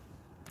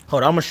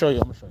 Hold on, I'm gonna show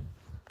you.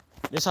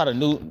 This how the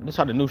new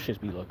shits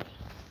be looking.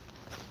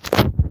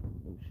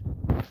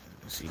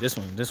 Let's see, this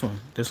one done.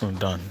 This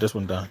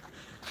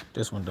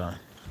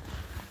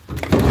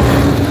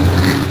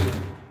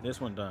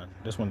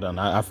one done.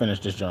 I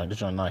finished this joint. This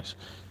joint nice.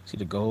 See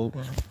the gold,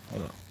 bro?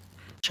 Hold up.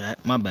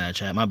 Chat. My bad,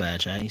 chat.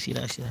 You see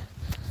that?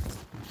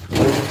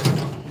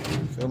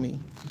 Feel me?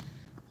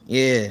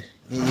 Yeah.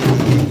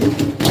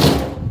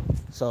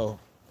 So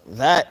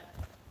that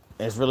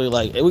is really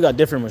like, we got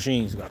different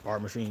machines. We got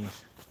art machines.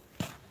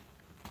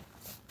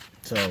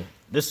 So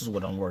this is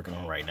what I'm working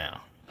on right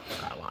now.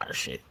 Got a lot of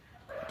shit.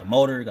 The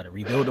motor, got to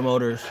rebuild the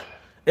motors.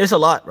 It's a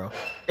lot, bro.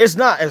 It's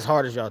not as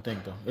hard as y'all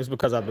think, though. It's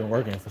because I've been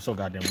working for so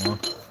goddamn long.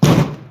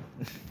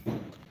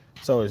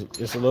 So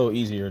it's a little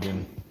easier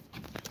than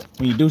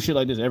when you do shit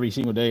like this every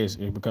single day.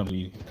 It becomes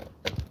easy.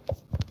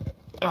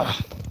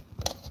 Ugh.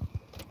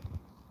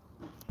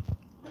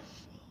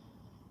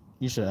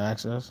 You should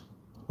ask us.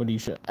 What do you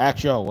should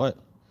ask y'all? What?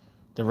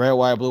 The red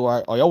wire, blue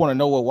wire. Oh, y'all want to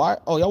know what wire?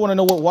 Oh, y'all want to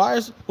know what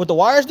the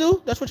wires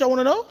do? That's what y'all want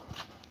to know?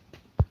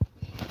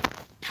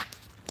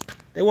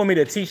 They want me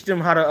to teach them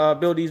how to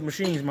build these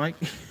machines, Mike,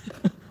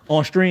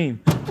 on stream.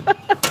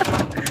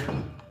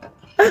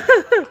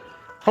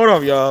 Hold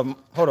up, y'all.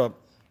 Hold up.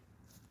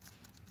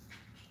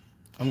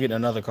 I'm getting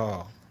another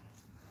call.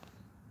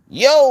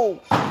 Yo.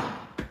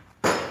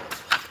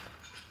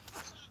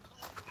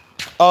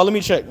 Oh, let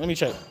me check.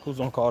 Who's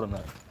on call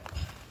tonight?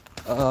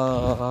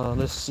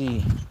 Let's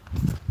see.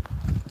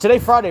 Today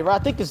Friday, right?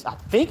 I think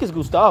it's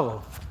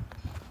Gustavo.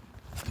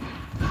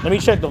 Let me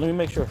check though. Let me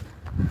make sure.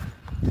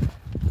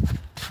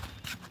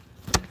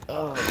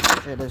 Oh,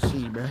 okay, let's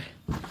see, bro.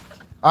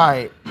 All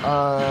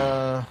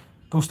right,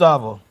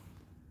 Gustavo.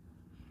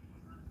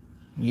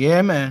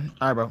 Yeah, man.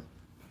 All right, bro.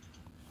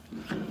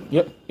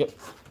 Yep.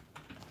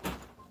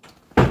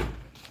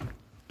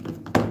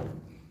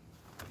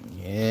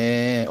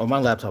 Yeah. Oh, my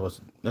laptop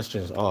that's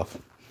just off.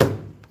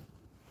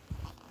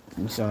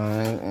 So,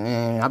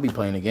 I be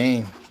playing the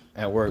game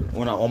at work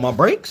when I'm on my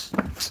breaks.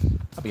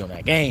 I be on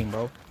that game,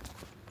 bro.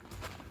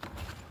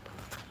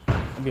 All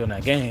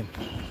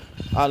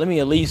right, let me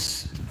at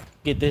least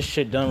get this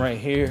shit done right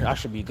here. I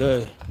should be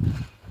good.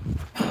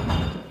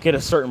 Get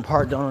a certain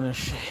part done on this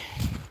shit.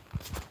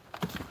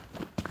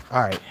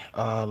 All right,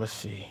 let's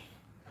see.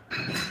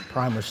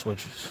 Primer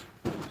switches.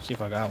 See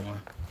if I got one.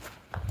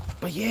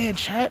 But yeah,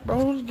 chat,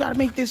 bro, you gotta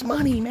make this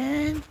money,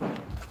 man.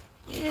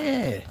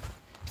 Yeah.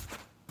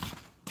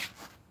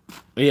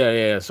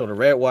 So the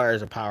red wire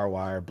is a power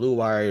wire. Blue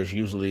wire is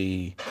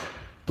usually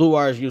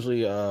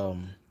the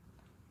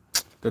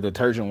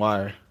detergent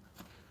wire.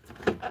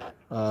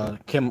 One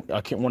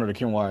of the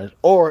Kim wires,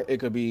 or it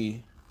could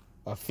be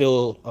a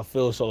fill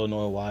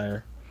solenoid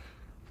wire.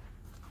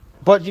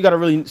 But you got to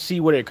really see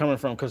where they're coming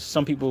from, because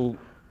some people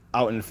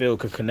out in the field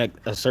could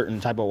connect a certain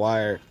type of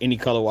wire, any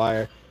color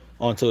wire,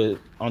 onto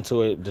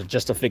it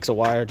just to fix a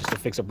wire, just to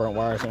fix a burnt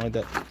wire or something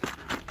like that.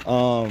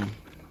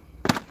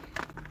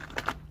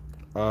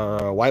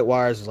 White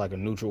wires is like a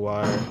neutral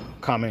wire,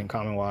 common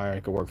wire.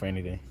 It could work for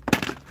anything.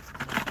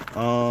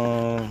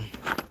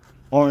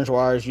 Orange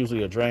wire is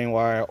usually a drain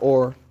wire,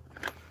 or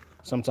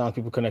sometimes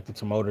people connect it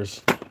to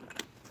motors.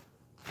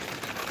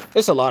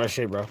 It's a lot of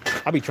shit, bro.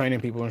 I be training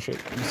people and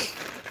shit.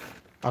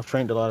 I've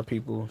trained a lot of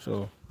people,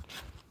 so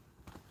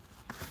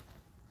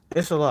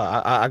it's a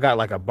lot. I got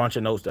like a bunch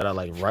of notes that I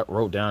like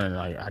wrote down, and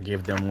I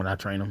give them when I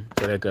train them,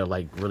 so they could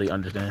like really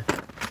understand.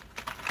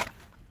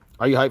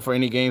 Are you hyped for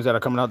any games that are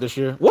coming out this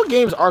year? What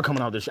games are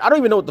coming out this year? I don't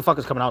even know what the fuck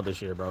is coming out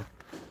this year, bro.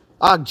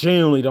 I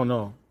genuinely don't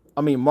know.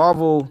 I mean,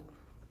 Marvel.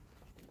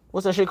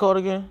 What's that shit called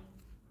again?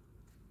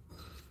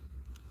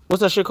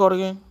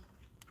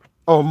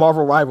 Oh,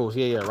 Marvel Rivals.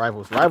 Yeah,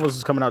 Rivals. Rivals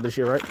is coming out this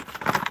year, right?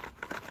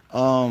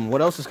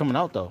 What else is coming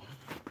out though?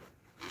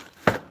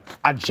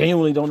 I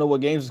genuinely don't know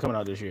what games is coming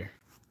out this year.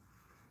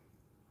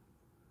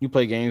 You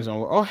play games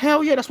on... Oh,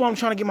 hell yeah. That's why I'm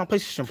trying to get my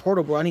PlayStation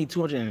Portal, bro. I need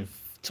 $250,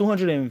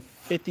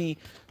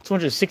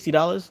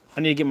 $260.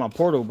 I need to get my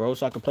Portal, bro,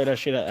 so I can play that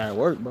shit at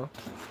work, bro.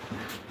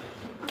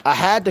 I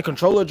had the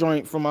controller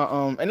joint for my...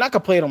 And I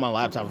could play it on my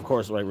laptop, of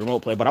course, like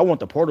remote play, but I want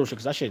the Portal shit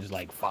because that shit is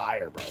like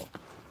fire, bro.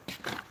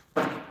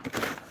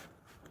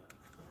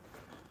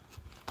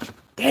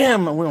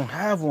 Damn, we don't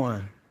have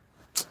one.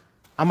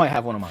 I might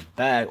have one in my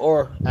bag.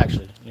 Or,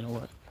 actually, you know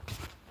what?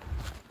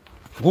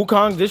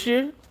 Wukong this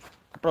year?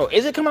 Bro,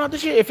 is it coming out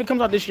this year? If it comes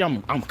out this year,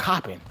 I'm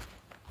copping.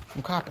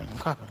 I'm copping.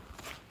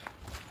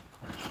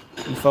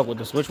 You fuck with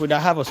the Switch? I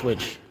have a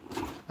Switch.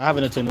 I have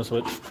a Nintendo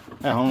Switch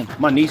at home.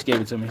 My niece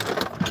gave it to me.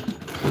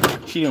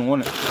 She didn't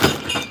want it.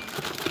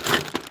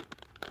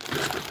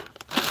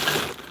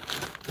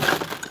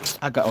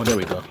 Oh, there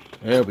we go.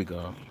 There we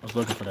go. I was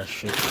looking for that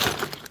shit.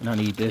 And I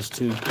need this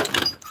too.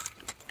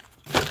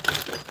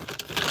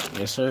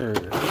 Yes, sir.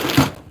 Okay.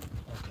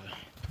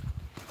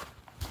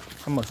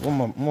 How much?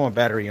 One more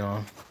battery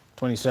on.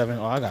 27.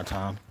 Oh, I got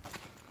time.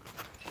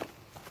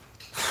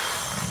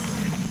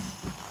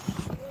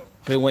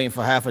 Been waiting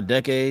for half a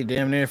decade,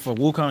 damn near, for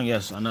Wukong.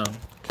 Yes, I know.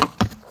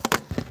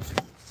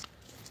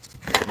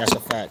 That's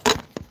a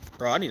fact.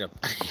 Bro, I need a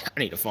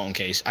phone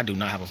case. I do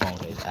not have a phone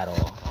case at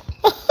all.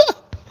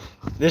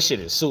 This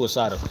shit is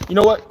suicidal. You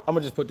know what? I'm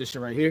gonna just put this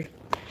shit right here.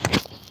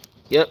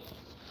 Yep.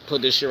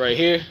 Put this shit right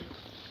here.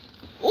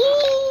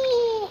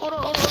 Ooh, hold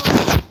on.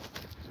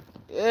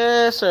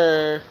 Yes,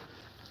 sir.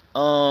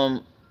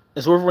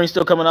 Is Wolverine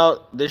still coming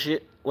out this year?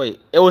 Wait,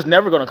 it was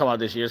never gonna come out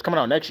this year. It's coming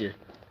out next year.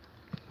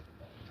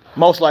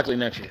 Most likely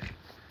next year.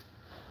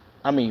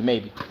 I mean,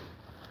 maybe.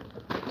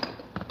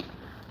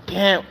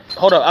 Damn.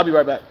 Hold up. I'll be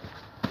right back.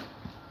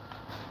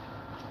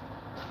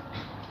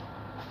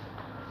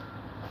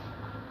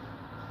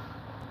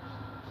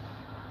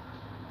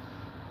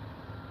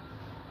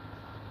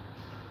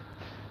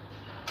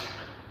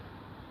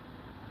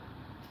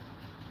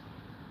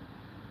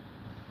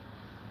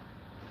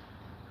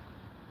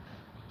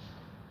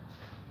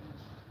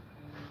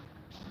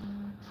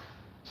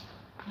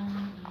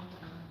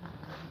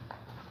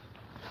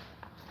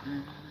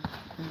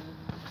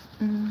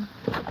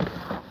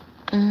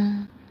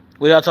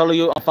 What I told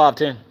you, I'm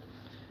 5'10".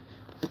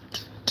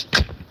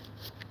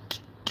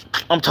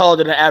 I'm taller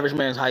than the average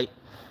man's height.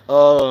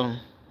 But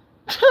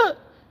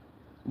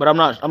I'm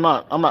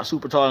not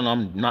super tall and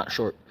I'm not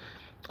short.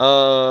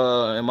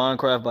 In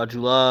Minecraft by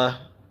July.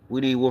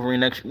 Witty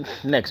Wolverine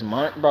next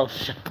month. Bro,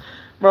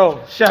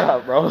 shut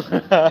up, bro.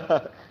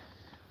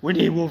 We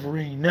need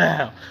Wolverine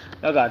now.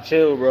 I gotta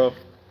chill, bro.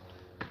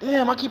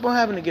 Damn, I keep on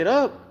having to get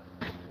up.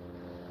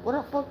 What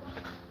the fuck?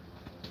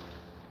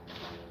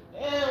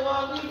 Damn, why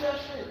I leave that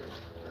shit?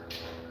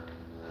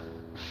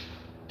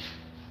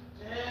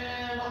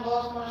 Damn, I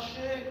lost my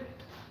shit.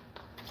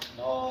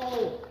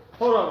 No.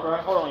 Hold on, bro.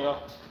 Hold on,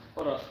 y'all.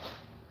 Hold up.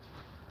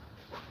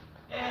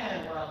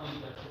 Damn, why I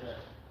leave that shit at?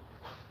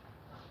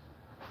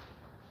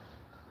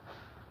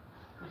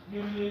 It's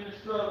beauty in the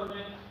struggle, man.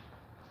 Let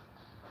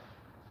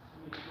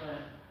me explain.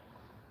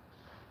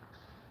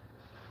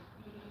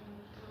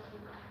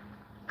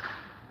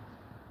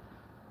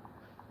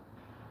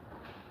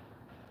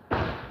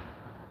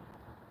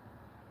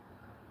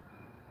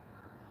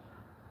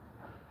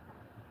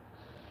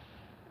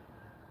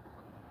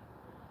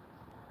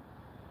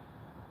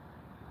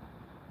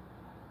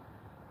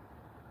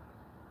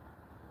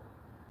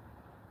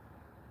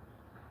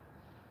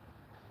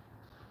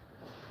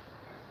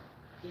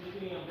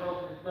 Being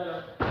broken is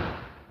better.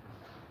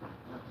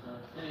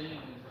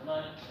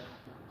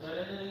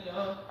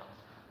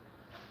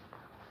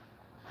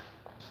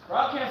 Bro,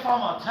 I can't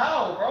find my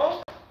towel,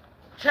 bro.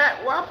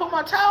 Chat, where I put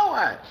my towel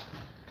at?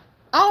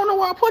 I don't know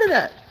where I put it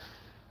at.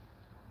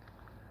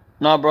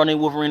 Nah, bro, I need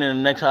Wolverine in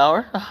the next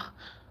hour.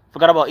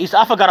 Forgot about Easter.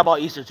 I forgot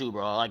about Easter too,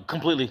 bro. Like,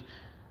 completely.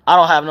 I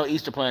don't have no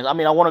Easter plans. I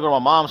mean, I want to go to my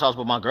mom's house,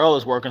 but my girl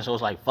is working, so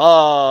it's like,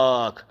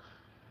 fuck.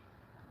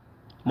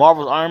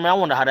 Marvel's Iron Man. I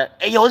wonder how that.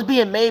 Hey, yo, it's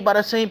being made by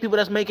the same people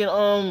that's making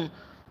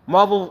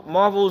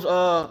Marvel's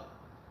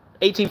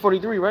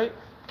 1843, right?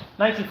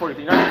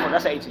 1943.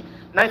 That's 18.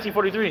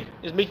 1943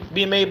 is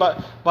being made by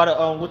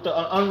the with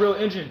the Unreal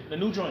Engine, the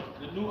new joint,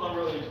 the new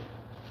Unreal Engine.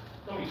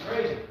 It's gonna be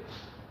crazy.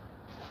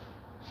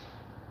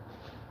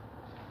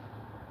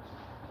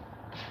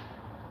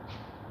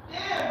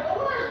 Damn,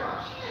 bro, where's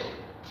my shit?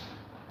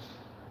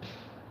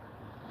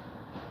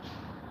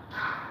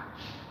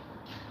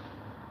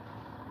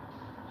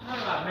 How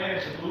did I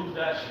manage to lose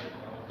that shit,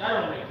 bro?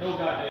 That don't make no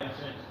goddamn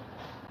sense.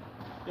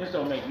 This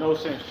don't make no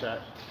sense,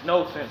 chat.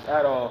 No sense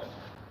at all.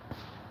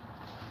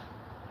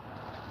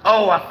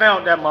 Oh, I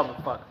found that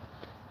motherfucker.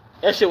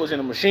 That shit was in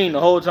the machine the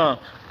whole time.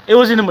 It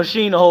was in the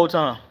machine the whole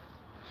time.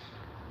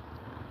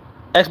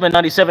 X-Men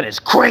 97 is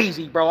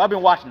crazy, bro. I've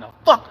been watching the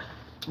fuck.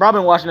 Bro, I've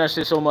been watching that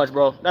shit so much,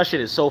 bro. That shit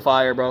is so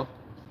fire, bro.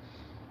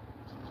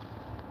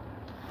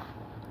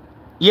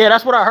 Yeah,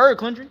 that's what I heard,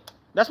 Clintry.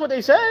 That's what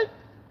they said.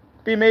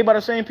 Being made by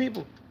the same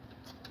people.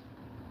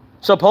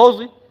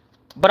 Supposedly.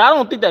 But I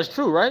don't think that's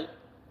true, right?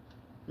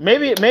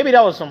 Maybe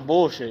that was some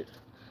bullshit.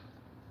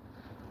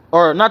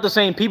 Or not the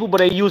same people, but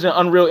they using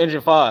Unreal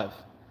Engine 5.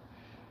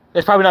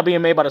 It's probably not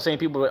being made by the same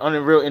people, but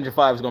Unreal Engine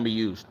 5 is gonna be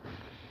used.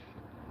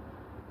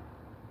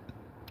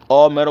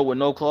 All metal with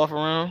no cloth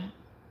around.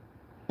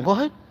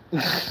 What?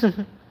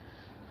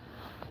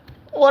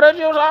 What did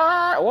you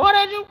say? What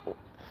did you?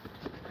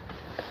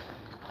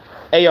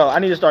 Hey yo, I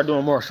need to start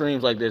doing more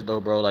streams like this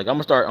though, bro. Like I'm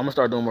gonna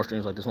start doing more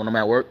streams like this when I'm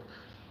at work.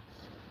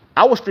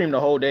 I will stream the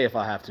whole day if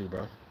I have to,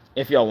 bro.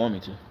 If y'all want me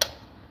to.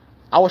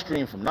 I will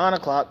stream from 9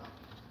 o'clock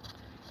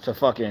to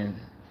fucking.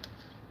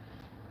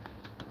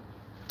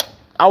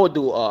 I would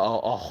do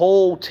a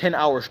whole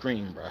 10-hour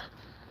stream,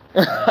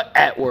 bro.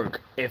 At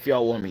work, if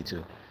y'all want me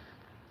to.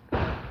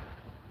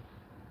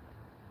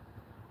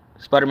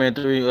 Spider-Man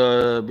 3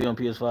 be on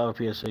PS5 or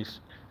PS6.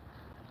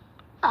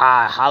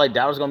 I highly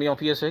doubt it's gonna be on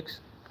PS6.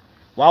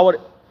 Why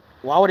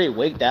would they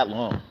wait that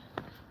long?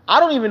 I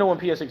don't even know when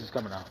PS6 is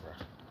coming out, bro.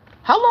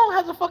 How long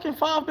has the fucking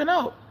 5 been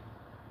out?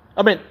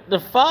 I mean, the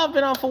 5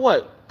 been out for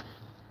what?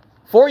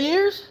 4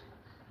 years?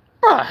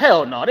 Bro,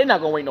 hell no. They're not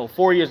gonna wait no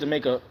 4 years to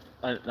make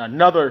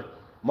another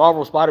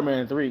Marvel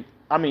Spider-Man 3.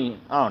 I mean,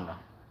 I don't know.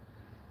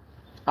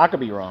 I could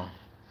be wrong.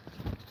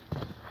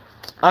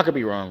 I could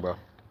be wrong, bro.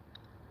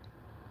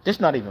 This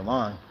not even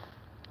mine.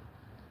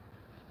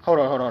 Hold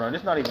on.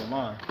 This not even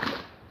mine.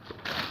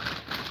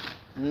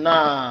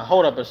 Nah,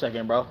 hold up a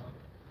second, bro.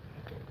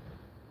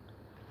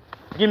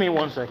 Give me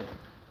 1 second.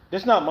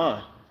 This not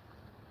mine.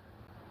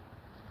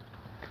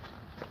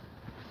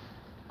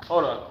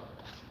 Hold up.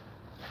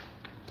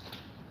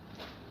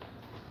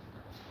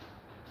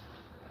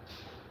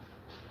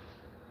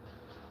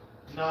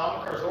 Nah, I'm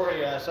gonna curse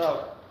Ori ass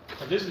out.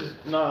 But this is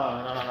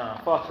nah.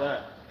 Fuck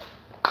that.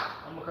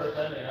 I'm gonna curse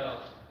that nigga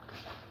out.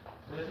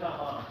 This not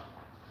mine.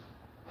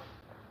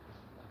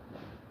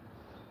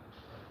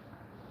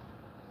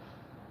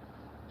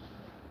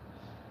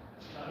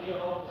 Nah, he don't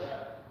know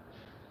that.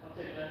 I'm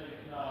taking that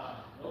nigga. Nah,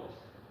 nope.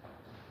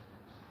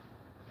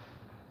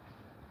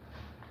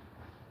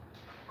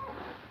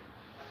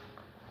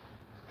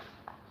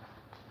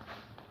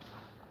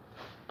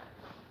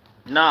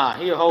 Nah,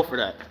 he a hoe for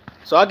that.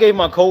 So I gave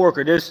my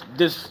coworker this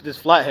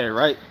flathead,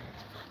 right?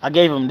 I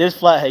gave him this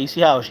flathead. You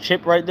see how it's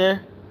chipped right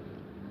there?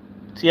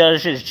 See how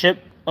this shit is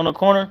chipped on the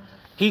corner?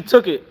 He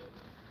took it.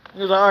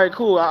 He was like, all right,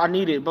 cool. I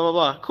need it, blah,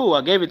 blah, blah. Cool,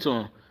 I gave it to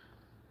him,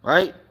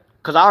 right?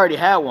 Because I already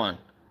had one.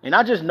 And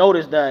I just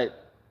noticed that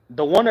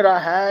the one that I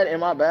had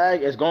in my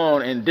bag is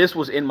gone, and this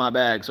was in my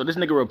bag. So this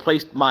nigga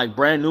replaced my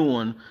brand new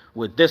one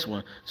with this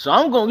one. So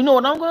I'm going, you know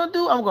what I'm going to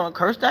do? I'm going to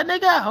curse that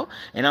nigga out,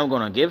 and I'm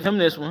going to give him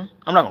this one.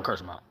 I'm not going to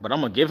curse him out, but I'm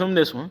going to give him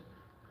this one.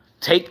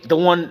 Take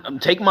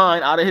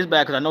mine out of his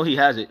bag, because I know he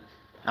has it.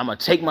 I'm going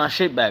to take my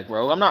shit back,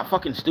 bro. I'm not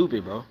fucking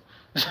stupid, bro.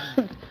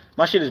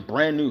 My shit is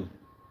brand new.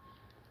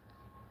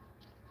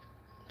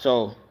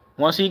 So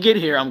once he get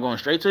here, I'm going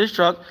straight to his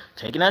truck,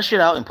 taking that shit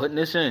out and putting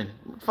this in.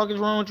 What the fuck is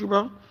wrong with you,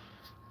 bro?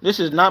 This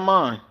is not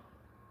mine.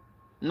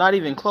 Not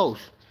even close.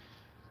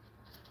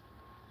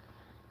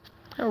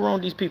 What's wrong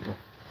with these people?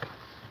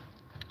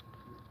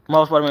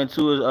 Marvel Spider-Man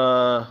 2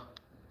 is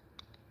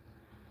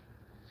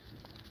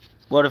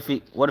what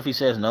if he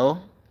says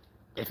no?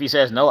 If he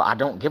says no, I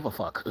don't give a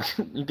fuck.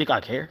 You think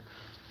I care?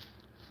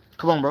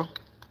 Come on, bro.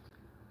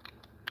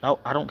 No,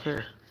 I don't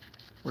care.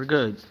 We're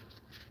good.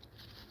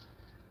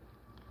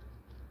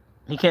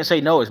 He can't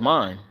say no, it's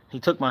mine. He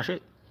took my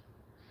shit.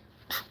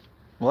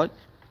 What?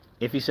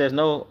 If he says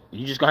no,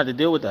 you just gonna have to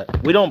deal with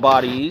that. We don't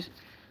buy these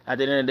at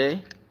the end of the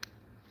day.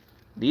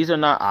 These are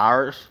not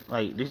ours.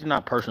 Like, these are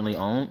not personally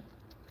owned.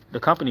 The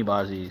company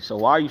buys these. So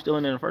why are you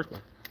stealing it in the first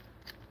place?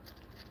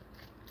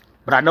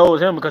 But I know it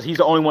was him because he's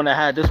the only one that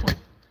had this one.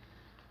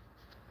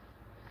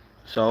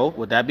 So,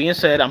 with that being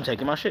said, I'm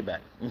taking my shit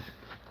back.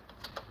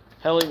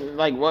 Hell,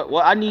 like,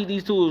 what? I need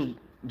these tools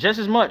just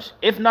as much,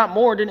 if not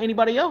more, than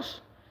anybody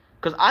else.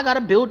 Because I got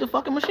to build the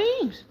fucking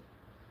machines.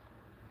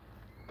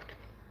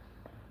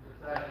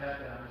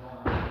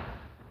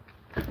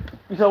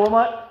 You said what,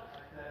 Mike?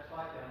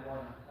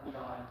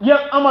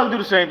 Yep, I'm about to do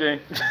the same thing.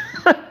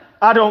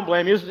 I don't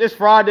blame you. It's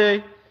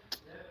Friday.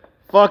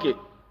 Fuck it.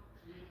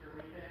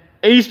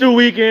 Easter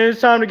weekend.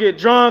 It's time to get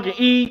drunk and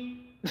eat.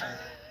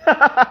 All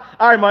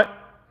right, Mike.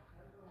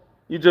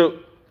 You too.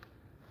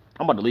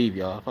 I'm about to leave,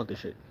 y'all. Fuck this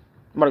shit.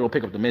 I'm about to go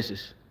pick up the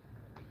missus.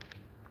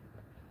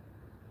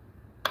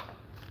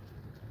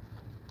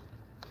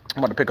 I'm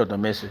about to pick up the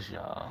missus,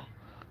 y'all.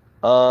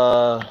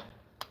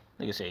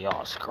 Nigga say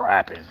y'all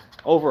scrapping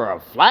over a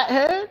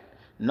flathead?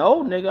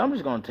 No, nigga, I'm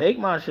just gonna take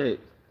my shit.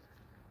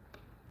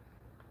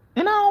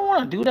 And I don't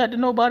want to do that to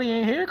nobody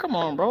in here. Come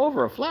on, bro.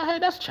 Over a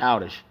flathead? That's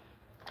childish.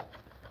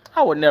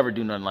 I would never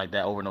do nothing like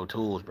that over no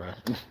tools, bro.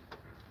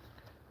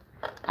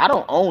 I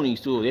don't own these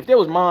tools. If they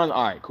was mine,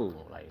 all right,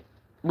 cool. Like,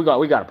 we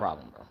got a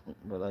problem, bro.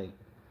 But like,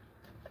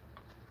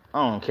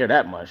 I don't care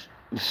that much.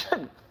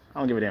 I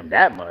don't give a damn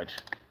that much.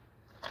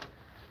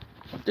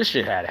 This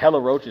shit had hella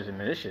roaches in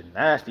it. This shit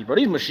nasty, bro.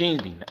 These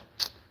machines be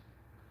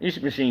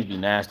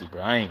nasty,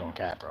 bro. I ain't gonna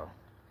cap, bro.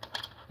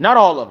 Not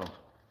all of them,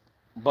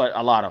 but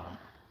a lot of them.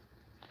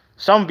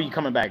 Some be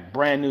coming back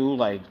brand new,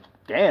 like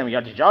damn,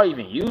 y'all, did y'all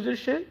even use this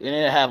shit? And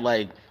it have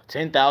like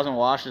 10,000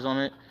 washes on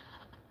it.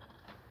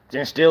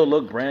 Then still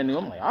look brand new.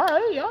 I'm like, all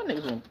right, y'all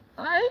niggas,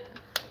 all right,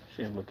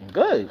 shit's looking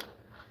good.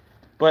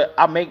 But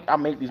I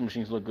make these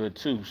machines look good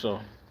too. So,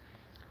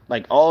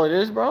 like all of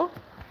this, bro,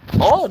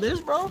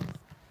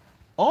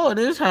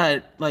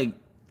 had like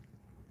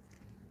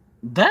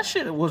that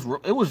shit was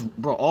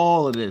bro.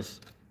 All of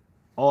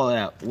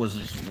that was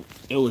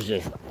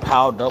just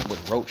piled up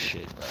with roach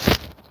shit, bro.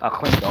 I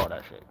cleaned all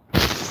that shit,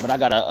 but I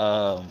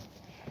gotta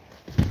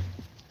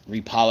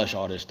repolish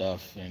all this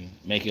stuff and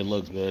make it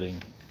look good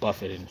and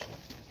buff it and shit.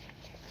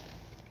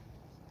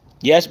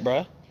 Yes,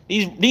 bro.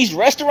 These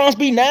restaurants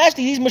be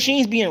nasty. These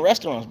machines be in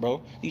restaurants,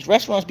 bro. These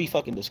restaurants be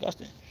fucking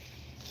disgusting.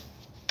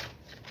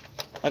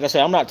 Like I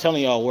said, I'm not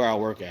telling y'all where I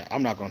work at.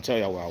 I'm not gonna tell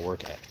y'all where I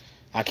work at.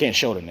 I can't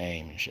show the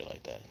name and shit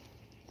like that.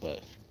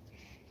 But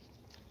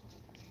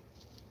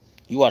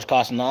you watch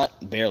Casanat?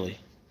 Barely.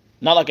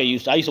 Not like I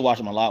used to. I used to watch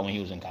him a lot when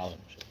he was in college.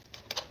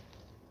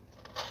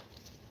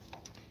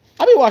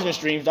 I be watching the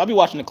streams. I be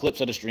watching the clips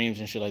of the streams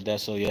and shit like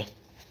that. So yeah,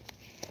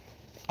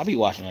 I be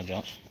watching that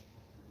jumps.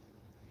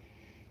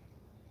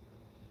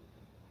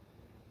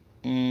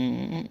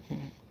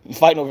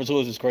 Fighting over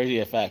tools is crazy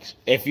at facts.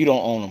 If you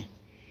don't own them.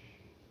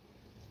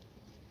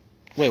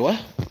 Wait,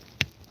 what?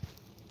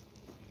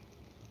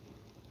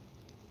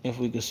 If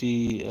we could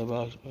see a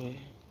box play.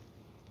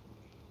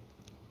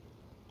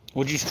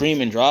 Would you stream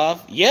and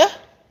drive? Yeah.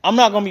 I'm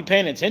not gonna be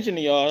paying attention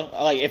to y'all.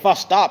 Like if I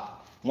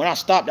stop, when I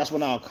stop, that's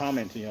when I'll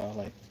comment to y'all.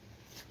 Like,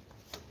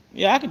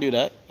 yeah, I can do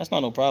that. That's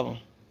not no problem.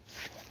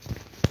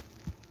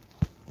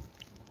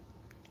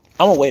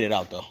 I'm gonna wait it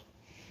out though.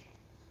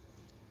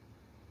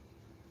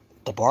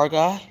 The bar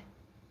guy?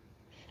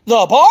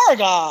 The bar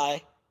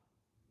guy?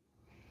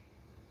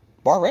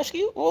 Bar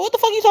rescue? Well, what the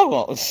fuck are you talking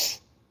about?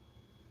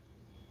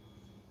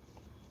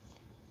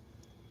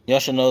 Y'all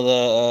should know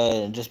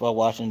the just by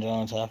watching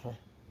John Taffer.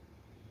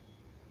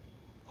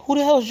 Who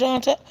the hell is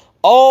John Taffer?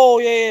 Oh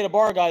yeah, the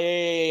bar guy.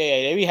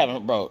 Yeah. We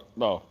haven't,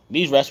 bro.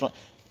 These restaurants.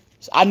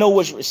 I know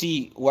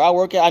where I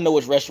work at. I know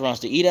which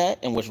restaurants to eat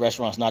at and which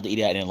restaurants not to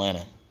eat at in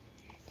Atlanta.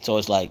 So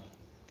it's like,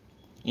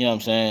 you know what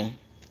I'm saying?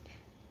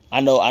 I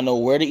know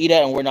where to eat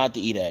at and where not to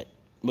eat at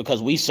because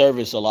we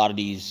service a lot of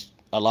these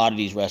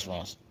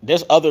restaurants.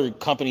 There's other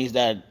companies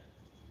that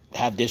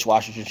have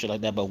dishwashers and shit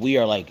like that, but we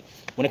are like,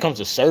 when it comes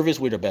to service,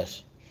 we're the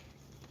best.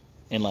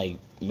 And like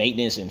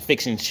maintenance and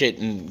fixing shit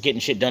and getting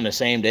shit done the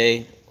same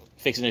day,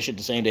 fixing this shit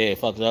the same day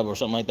it fucks up or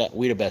something like that.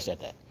 We're the best at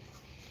that.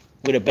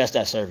 We're the best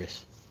at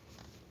service.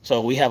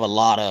 So we have a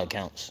lot of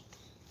accounts,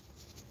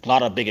 a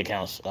lot of big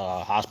accounts,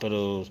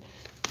 hospitals,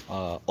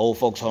 old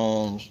folks'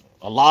 homes,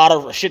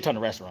 a shit ton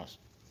of restaurants.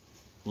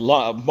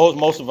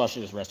 Most of our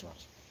shit is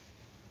restaurants.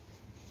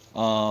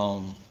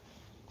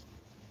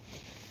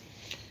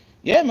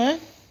 Yeah, man.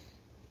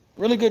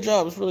 Really good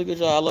job. It's a really good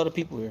job. I love the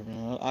people here,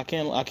 man. I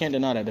can't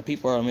deny that. The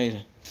people are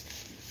amazing.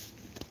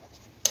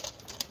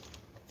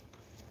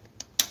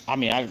 I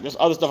mean, there's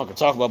other stuff I could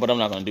talk about, but I'm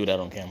not gonna do that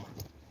on camera.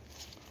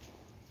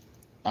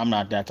 I'm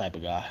not that type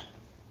of guy.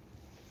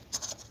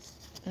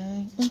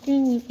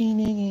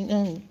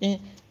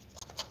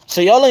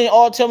 So y'all ain't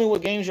all tell me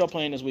what games y'all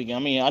playing this weekend. I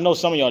mean, I know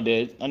some of y'all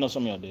did.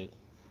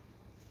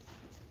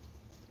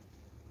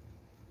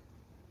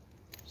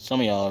 Some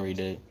of y'all already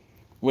did.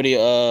 Witty,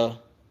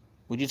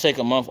 would you take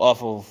a month off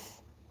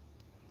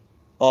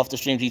the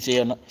stream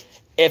GTA or not?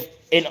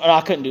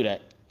 I couldn't do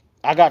that.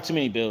 I got too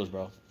many bills,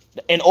 bro.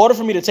 In order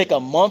for me to take a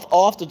month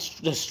off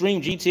the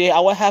stream GTA, I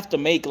would have to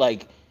make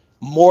like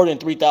more than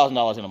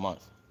 $3,000 in a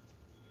month.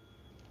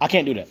 I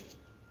can't do that.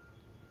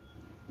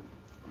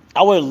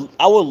 I would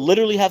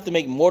literally have to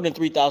make more than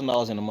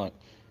 $3,000 in a month.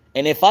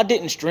 And if I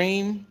didn't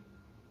stream,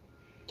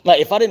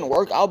 like if I didn't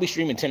work, I'll be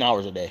streaming 10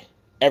 hours a day,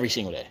 every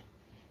single day.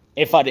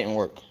 If I didn't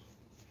work.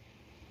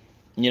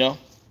 You know?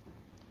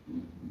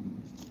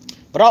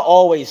 But I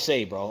always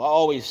say, bro, I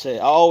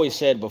always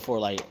said before,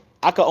 like,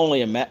 I could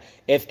only imagine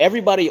if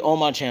everybody on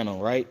my channel,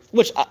 right?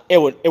 Which it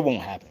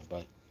won't happen,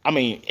 but I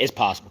mean, it's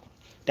possible.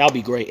 That would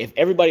be great. If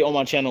everybody on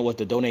my channel was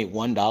to donate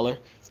 $1,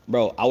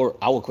 bro, I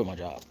would quit my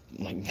job.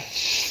 Like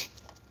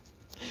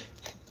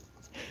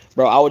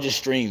bro, I would just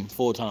stream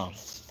full time.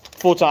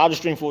 I'll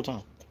just stream full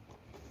time.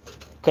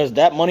 Cause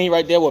that money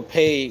right there would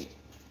pay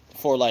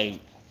for like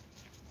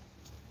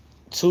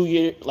 2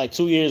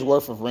 years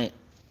worth of rent.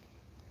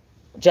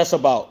 Just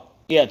about.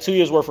 Yeah, 2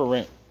 years worth of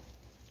rent.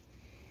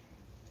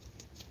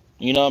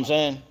 You know what I'm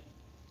saying?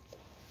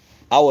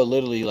 I would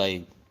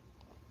literally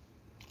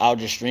I'll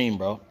just stream,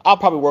 bro. I'll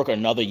probably work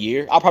another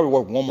year. I'll probably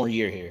work one more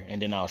year here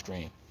and then I'll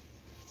stream.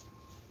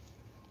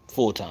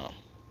 Full time.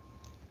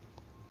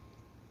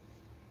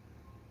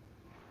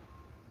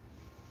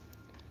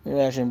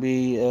 Reaction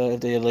be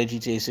if they delay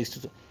GTA 6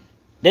 to...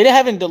 They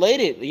haven't delayed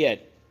it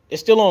yet.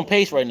 It's still on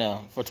pace right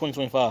now for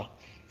 2025.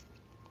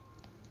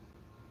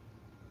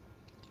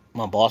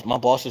 My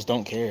bosses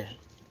don't care.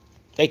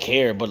 They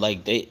care, but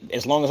like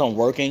as long as I'm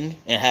working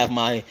and have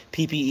my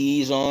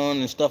PPEs on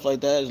and stuff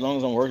like that, as long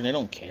as I'm working, they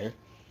don't care.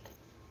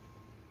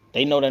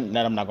 They know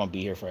that I'm not gonna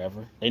be here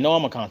forever. They know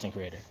I'm a content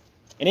creator.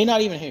 And they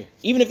not even here.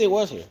 Even if they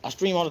was here, I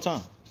stream all the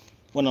time.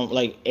 When I'm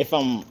like, they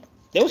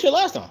was here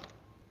last time.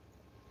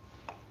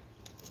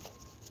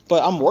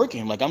 But I'm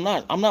working. Like I'm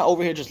not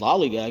over here just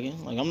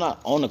lollygagging. Like I'm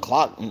not on the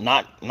clock,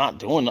 not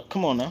doing.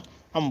 Come on now,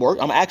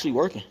 I'm actually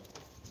working.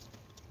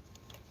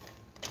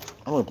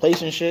 I'm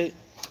replacing shit,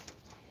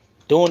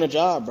 doing the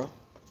job, bro.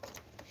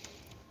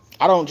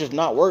 I don't just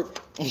not work.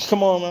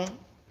 Come on, man.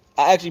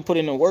 I actually put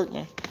in the work,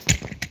 man.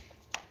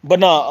 But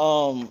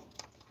no,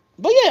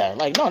 but yeah,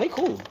 like no, they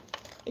cool.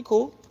 They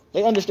cool.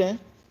 They understand.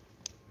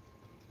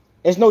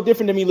 It's no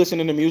different than me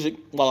listening to music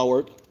while I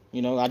work.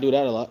 You know, I do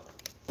that a lot.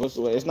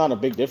 It's not a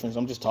big difference.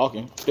 I'm just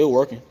talking, still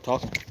working,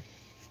 talking.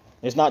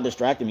 It's not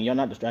distracting me. You're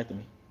not distracting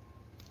me.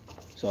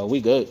 So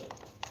we good.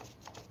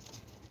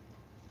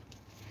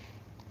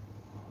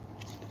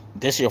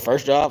 This your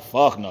first job?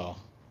 Fuck no.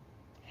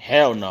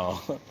 Hell no.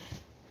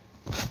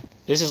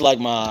 This is my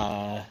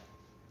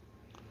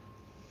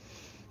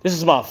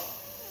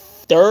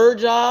third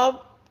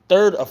job.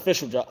 Third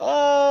official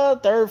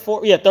job. Third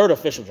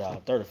official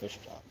job.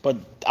 But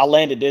I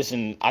landed this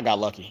and I got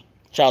lucky.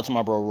 Shout out to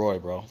my bro Roy,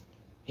 bro.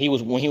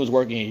 When he was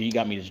working here, he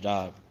got me this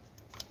job.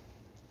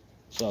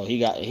 So he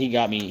got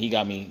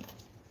me.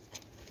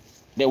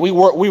 That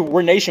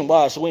we're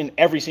nationwide, so we're in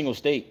every single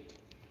state.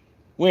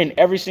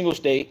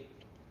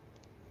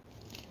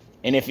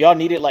 And if y'all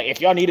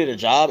needed a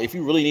job, if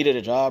you really needed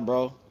a job,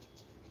 bro,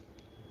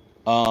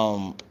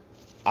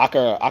 I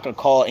could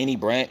call any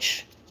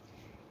branch.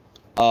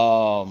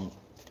 And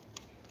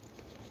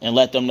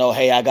let them know,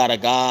 hey, I got a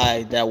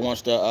guy that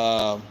wants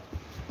to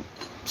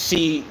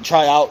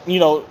try out, you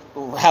know,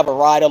 have a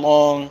ride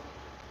along.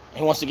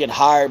 He wants to get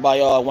hired by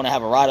y'all. I want to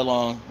have a ride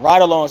along.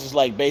 Ride alongs is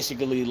like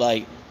basically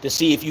like to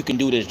see if you can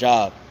do this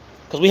job,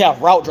 because we have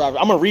route drivers.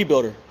 I'm a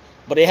rebuilder,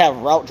 but they have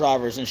route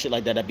drivers and shit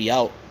like that be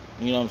out.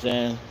 You know what I'm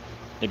saying?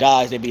 The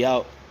guys, they be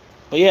out.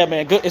 But yeah,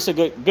 man, good. It's a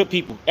good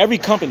people. Every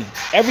company,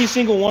 every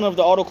single one of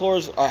the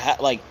autoclores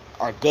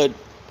are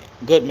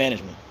good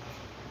management.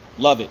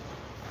 Love it.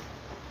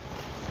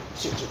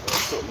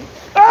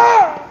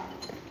 Ah!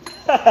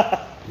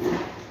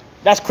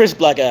 That's Chris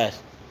Black ass.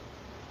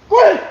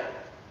 Chris!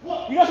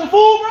 What? You got some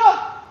food, bro?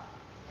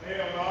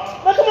 Hell no.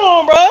 Now, come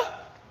on, bro.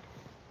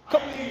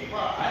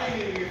 I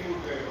ain't even get food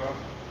today, bro.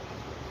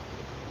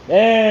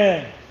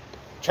 Man.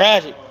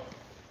 Tragic.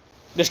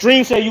 The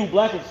stream say you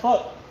black as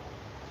fuck.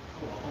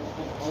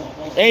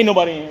 Ain't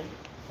nobody in here.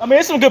 I mean,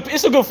 it's some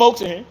good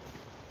folks in here.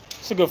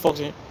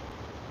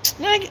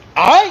 Man,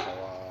 alright.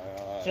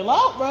 Chill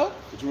out, bro.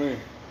 What you mean?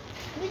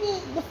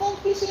 Nigga, the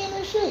folks be saying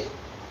that shit.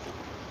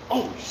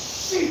 Oh,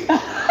 shit.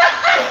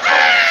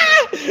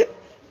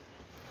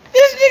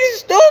 This nigga's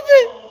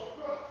stupid.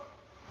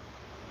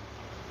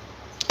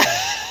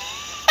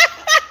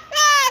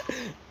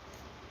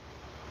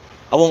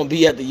 I won't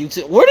be at the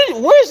utensil.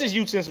 Where is this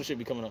utensil shit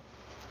be coming up?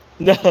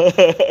 No.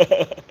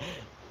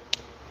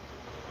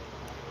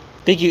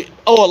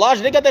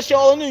 Elijah, they got that shit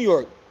all in New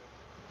York.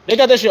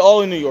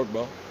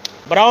 Bro.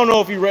 But I don't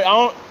know if you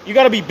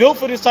gotta be built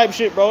for this type of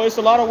shit, bro. It's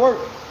a lot of work.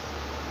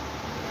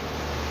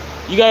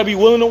 You gotta be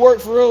willing to work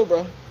for real,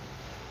 bro.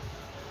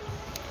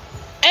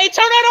 Hey,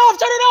 turn it off.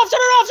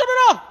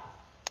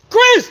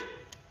 Chris,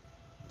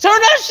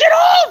 turn that shit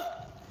off.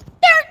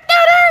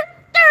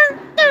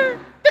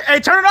 Hey,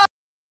 turn it off.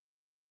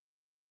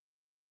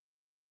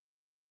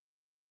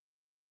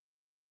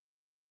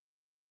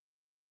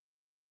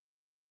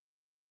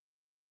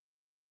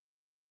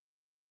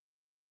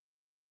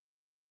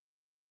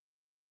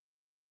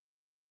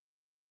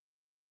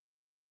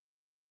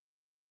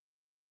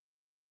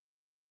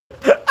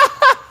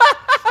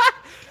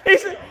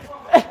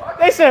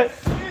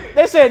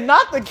 They said,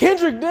 not the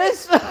Kendrick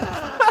diss.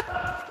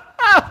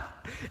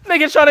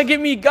 Nigga trying to get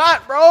me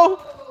got, bro.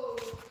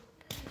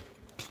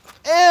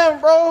 Damn,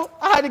 bro.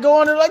 I had to go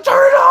on there like, turn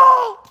it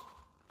off.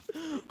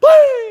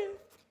 Please.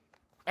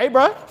 Hey,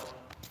 bro.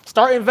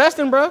 Start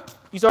investing, bro.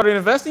 You started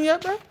investing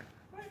yet, bro?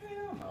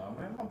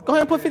 Go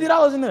ahead and put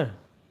 $50 in there.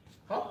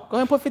 Huh? Go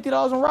ahead and put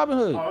 $50 on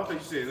Robinhood. Oh, I thought you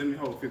said, let me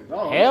hold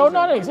 $50. Hell no,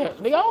 nigga,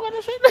 I don't got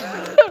that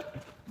shit.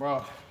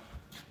 Bro.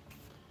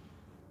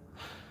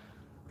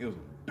 It was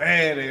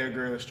bad air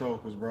girl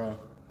strokers, bro.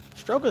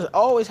 Strokers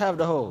always have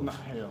the hose. Nah,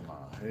 hell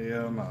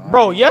no.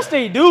 Bro, yes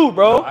they do,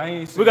 bro.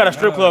 Nah, we got a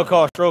strip club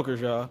called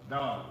Strokers, y'all.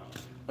 Nah.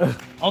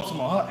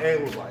 Ultimately, her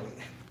ass was like,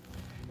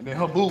 and then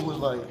her boob was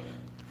like,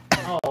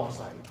 I was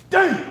like,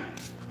 damn.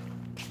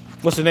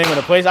 What's the name of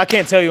the place? I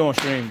can't tell you on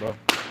stream, bro.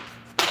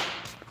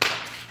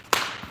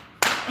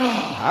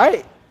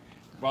 Alright.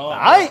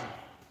 Alright.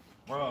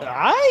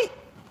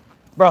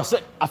 Bro, so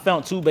I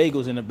found 2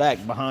 bagels in the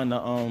back behind the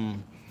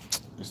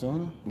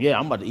Yeah,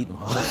 I'm about to eat them.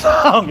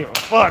 I don't give a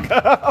fuck.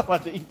 I'm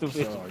about to eat them.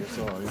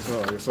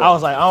 Yes, I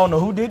was like, I don't know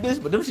who did this,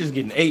 but them just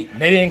getting ate.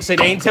 And they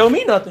ain't tell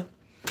me nothing.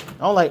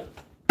 I'm like,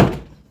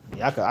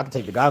 yeah, I can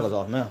take the goggles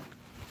off now.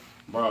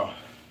 Bro.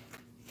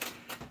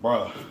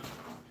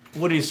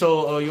 Witty,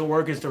 so your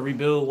work is to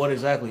rebuild what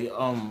exactly?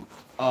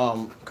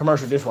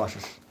 Commercial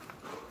dishwashers.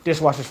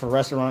 Dishwashers for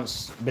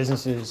restaurants,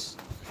 businesses.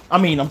 I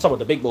mean, I'm talking about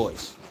the big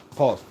boys.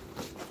 Pause.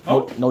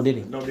 No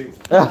Diddy. No Diddy.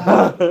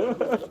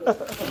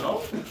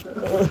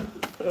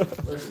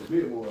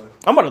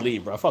 I'm about to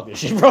leave, bro. Fuck this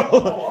shit, bro.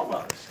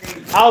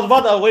 I was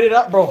about to wait it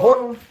up,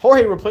 bro.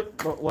 Jorge replaced.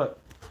 What?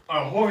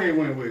 Jorge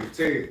went with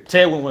Ted.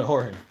 Ted went with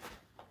Jorge.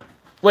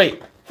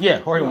 Wait. Yeah,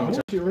 Jorge went with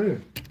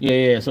Ted.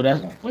 Yeah. So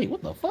that's. Wait,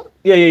 what the fuck?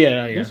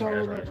 Yeah. That's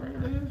right.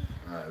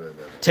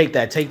 Take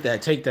that.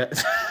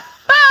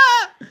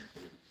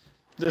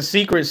 The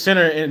secret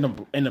center in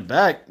the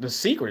back. The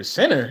secret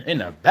center in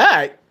the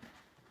back.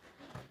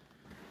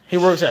 He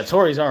works at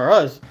Tories R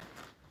Us.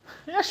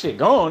 That shit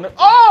gone.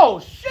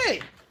 Oh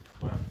shit!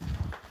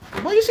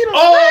 Boy, you see them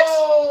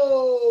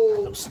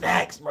snacks? Them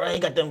snacks, bro. They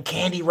got them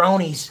candy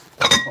ronies.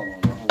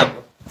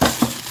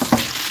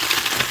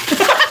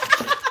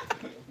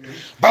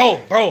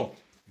 Bro.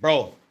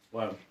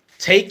 What?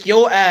 Take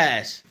your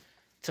ass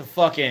to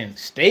fucking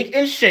Steak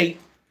and Shake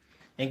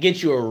and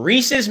get you a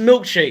Reese's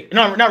milkshake.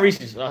 No, not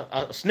Reese's.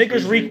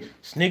 Snickers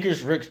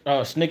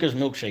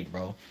milkshake,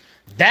 bro.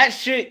 That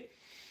shit.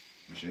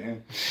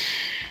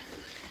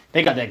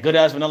 They got that good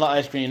ass vanilla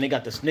ice cream. They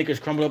got the Snickers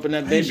crumbled up in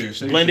that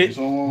bitch, blended.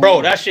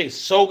 Bro, that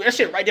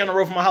shit right down the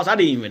road from my house. I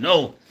didn't even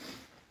know.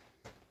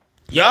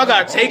 Y'all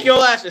gotta take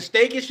your ass to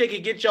Steak and Shake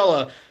and get y'all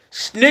a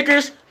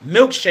Snickers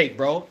milkshake,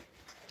 bro.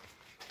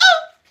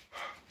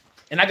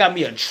 And I got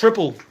me a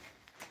triple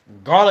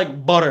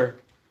garlic butter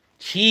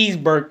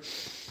cheeseburger.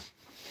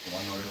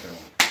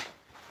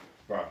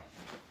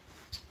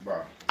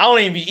 Bro. I don't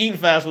even be eating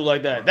fast food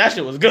like that. That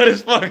shit was good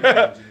as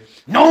fuck.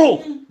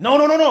 No.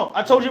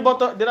 I told you about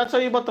the. Did I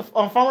tell you about the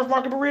farmers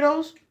market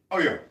burritos? Oh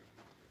yeah.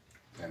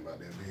 Think about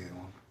that big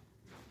one.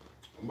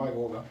 I might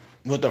go down.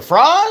 With the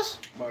fries?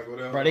 Might go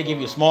down. Bro, they give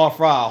you a small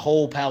fry, a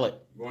whole pallet.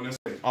 Going this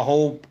way. A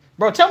whole.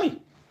 Bro, tell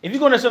me. If you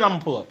go there Sunday, I'm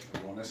gonna pull up.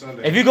 Going that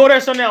Sunday. If you go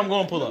there Sunday, I'm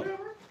gonna pull up.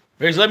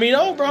 Just let me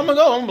know, bro. I'm gonna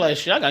go. I'm like,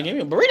 shit, I gotta give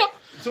me a burrito.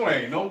 So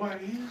ain't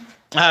nobody here.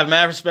 I have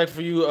mad respect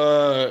for you.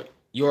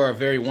 You're a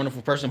very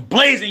wonderful person.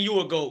 Blazing, you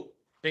a goat.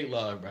 Big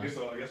love, bro. Yes,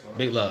 sir.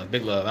 Big love.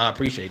 I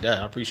appreciate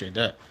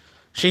that.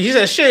 He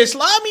said, shit,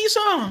 slide me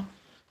some.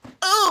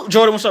 Oh,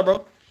 Jordan, what's up,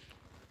 bro?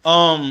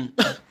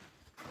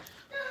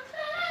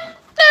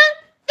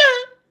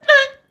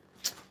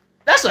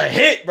 That's a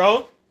hit,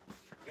 bro.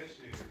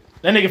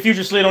 That nigga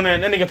Future slid on there,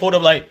 and that nigga pulled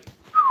up like.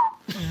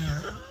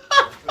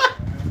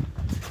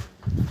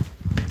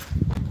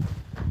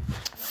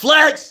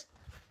 Flex,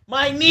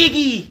 my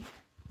nigga.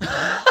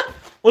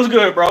 What's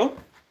good, bro?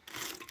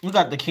 We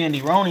got the candy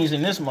ronies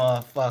in this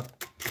motherfucker.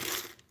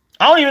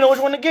 I don't even know which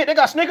one to get. They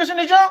got Snickers in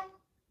this joint?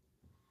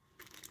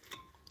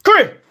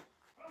 Chris,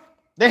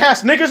 they have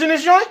Snickers in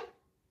this joint?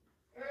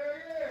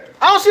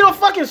 I don't see no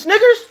fucking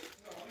Snickers.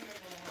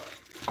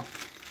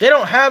 They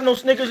don't have no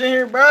Snickers in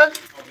here, bro.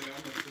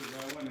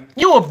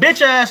 You a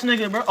bitch ass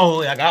nigga, bro.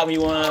 Oh, I got me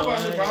one. I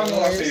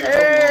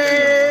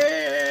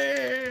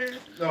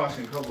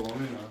seen a couple on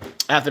there.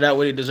 After that,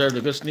 Witty deserved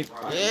a good sneak.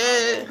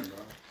 Yeah.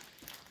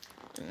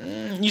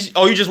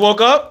 You just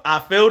woke up? I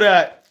feel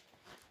that.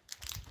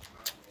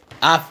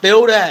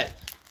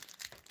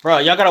 Bro,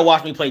 y'all gotta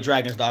watch me play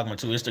Dragon's Dogma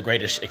 2. It's the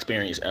greatest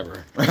experience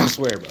ever. I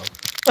swear, bro.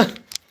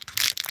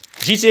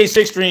 GTA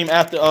 6 stream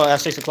after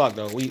at 6 o'clock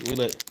though. We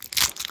lit.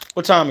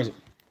 What time is it?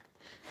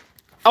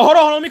 Oh, hold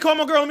on. Let me call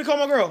my girl.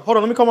 Hold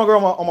on, let me call my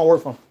girl on my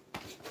work phone.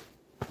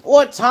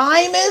 What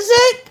time is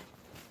it?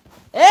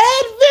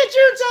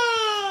 Adventure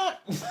time!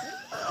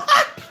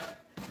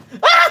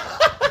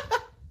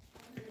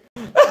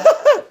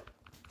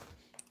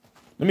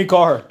 Let me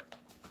call her.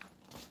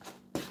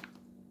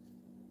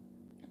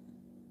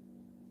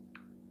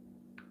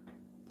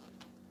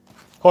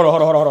 Hold on.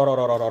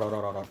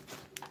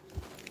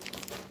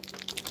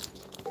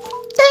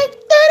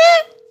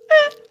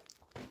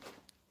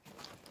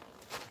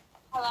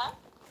 Hello?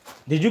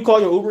 Did you call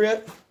your Uber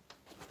yet?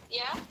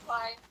 Yeah?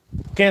 Why?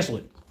 Cancel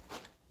it.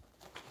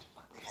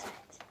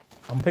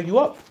 I'm gonna pick you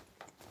up.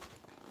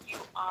 You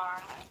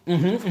are.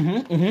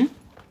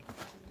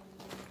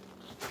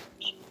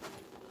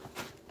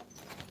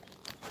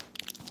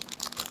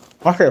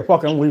 I said,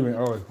 fuck it, I'm leaving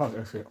early. Fuck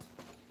that shit.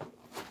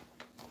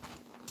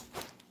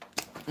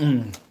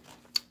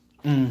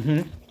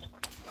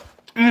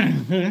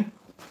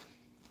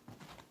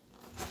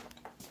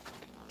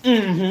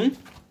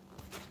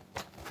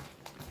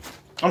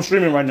 I'm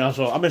streaming right now,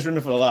 so I've been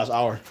streaming for the last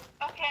hour.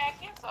 Okay, I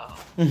cancel.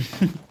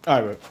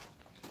 All right, bro.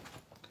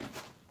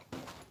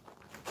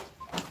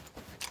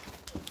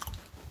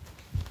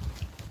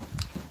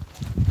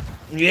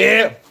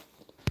 Yeah.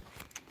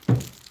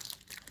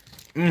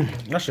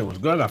 That shit was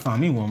good. I gotta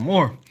find me one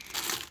more.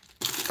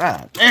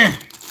 God damn.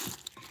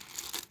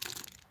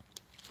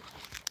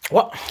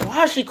 What?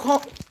 Why is she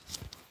call?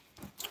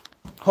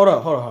 Hold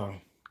up. Hold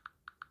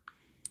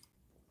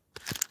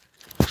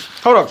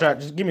up, chat.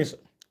 Just give me a sec.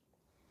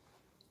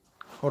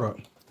 Hold up.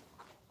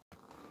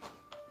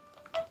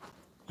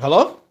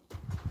 Hello?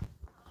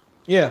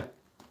 Yeah.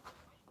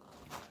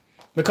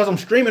 Because I'm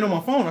streaming on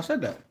my phone, I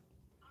said that.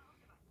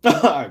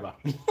 All right, bye.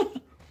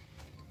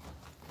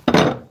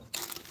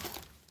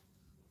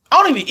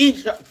 I don't even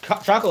eat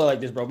chocolate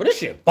like this, bro. But this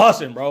shit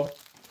busting, bro.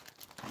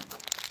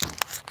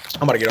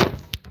 I'm about to get up.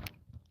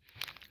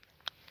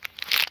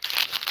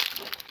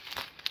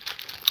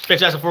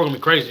 Fantastic Four gonna be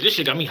crazy. This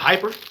shit got me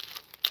hyper.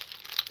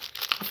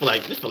 I feel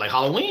like this feel like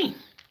Halloween.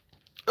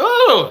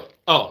 Oh,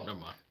 never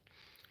mind.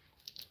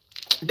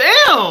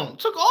 Damn,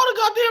 took all the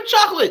goddamn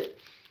chocolate.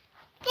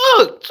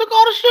 Look, took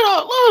all the shit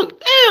out.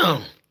 Look,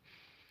 damn.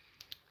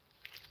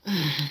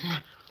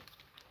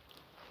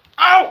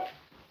 Ow.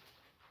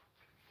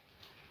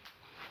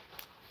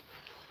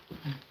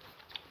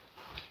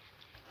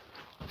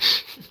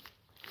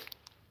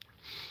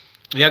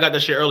 Yeah, I got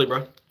that shit early,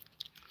 bro.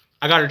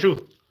 I got it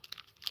too.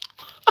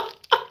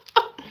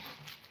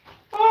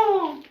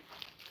 Oh.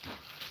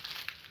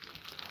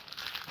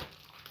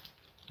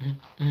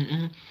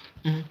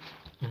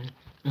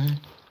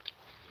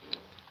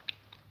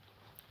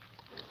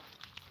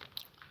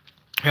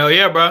 Hell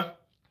yeah, bro.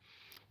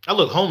 I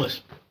look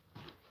homeless.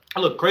 I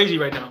look crazy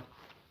right now.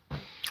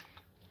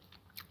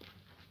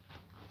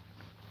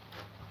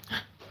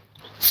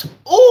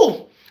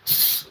 Oh,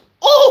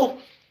 oh,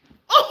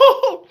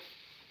 oh.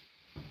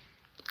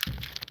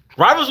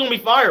 Rivals gonna be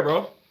fire,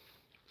 bro.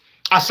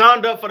 I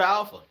signed up for the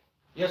alpha.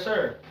 Yes,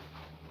 sir.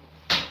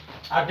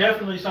 I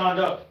definitely signed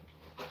up.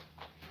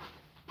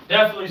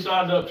 Definitely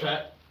signed up,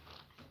 chat.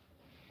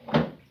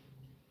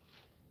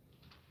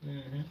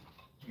 Yeah,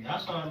 I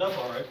signed up,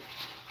 all right.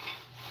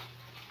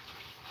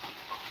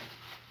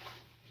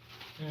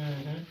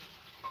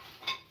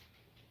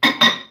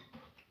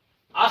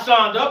 I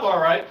signed up, all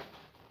right.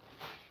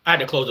 I had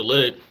to close the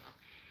lid.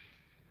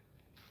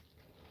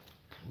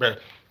 Bruh,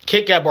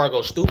 Kit Kat bar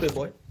goes stupid,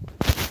 boy.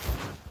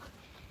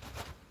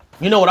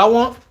 You know what I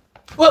want?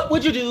 What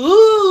would you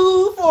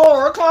do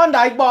for a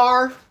Klondike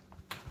bar?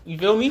 You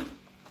feel me?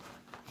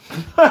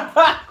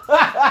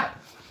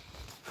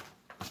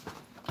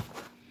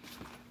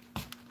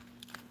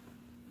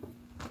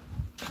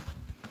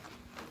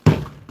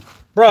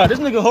 Bruh, this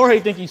nigga Jorge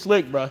think he's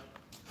slick, bruh.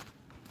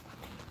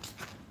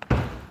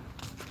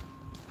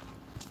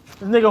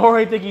 This nigga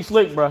Jorge think he's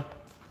slick, bruh.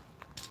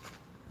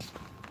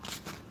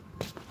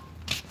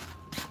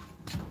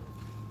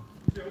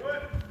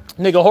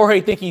 Nigga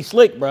Jorge think he's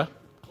slick, bruh.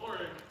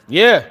 Jorge.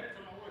 Yeah.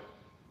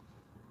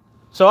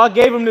 So I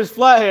gave him this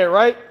flathead,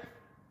 right?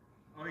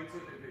 Oh, he took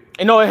it.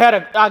 And no,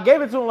 I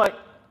gave it to him like,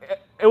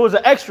 it was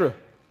an extra.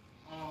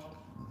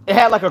 It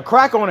had like a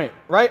crack on it,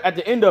 right? At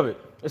the end of it.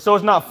 So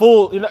it's not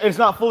full, it's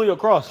not fully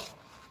across.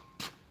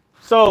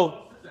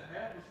 So,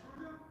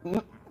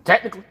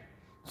 technically.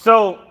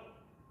 So,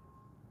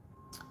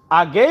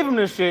 I gave him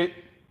this shit.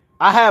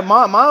 I had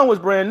mine was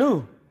brand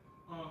new.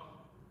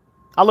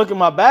 I look at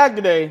my bag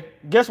today.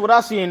 Guess what I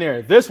see in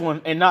there? This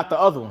one and not the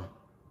other one.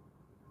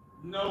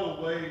 No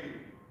way.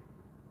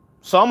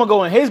 So I'm gonna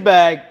go in his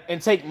bag and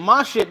take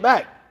my shit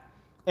back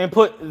and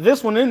put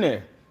this one in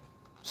there.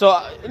 So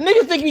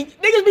niggas be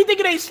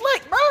thinking they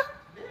slick, bro.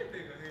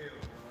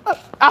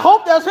 I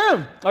hope that's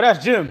him. Oh,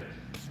 that's Jim.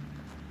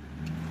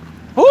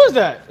 Who is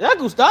that? Is that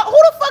Gustav? Who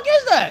the fuck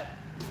is that?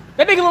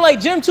 That nigga look like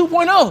Jim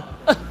 2.0.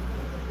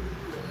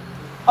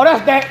 Oh,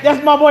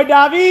 that's my boy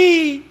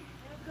David.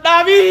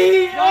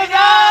 David!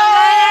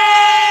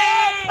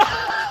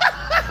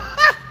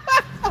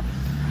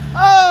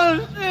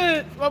 Oh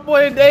shit, my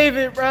boy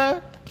David,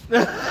 bro.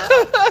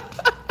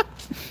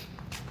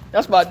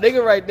 That's my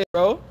nigga right there,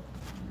 bro.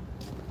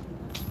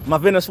 My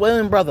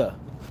Venezuelan brother.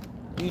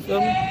 You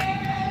feel me?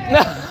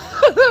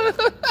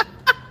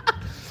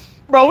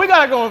 Bro, we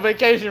gotta go on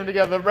vacation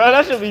together, bro.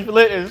 That should be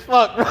lit as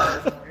fuck,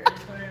 bro.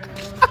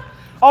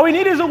 All we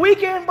need is a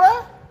weekend,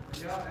 bro.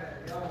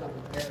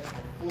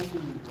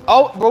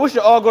 Oh, bro, we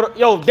should all go to...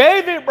 Yo,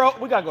 David, bro.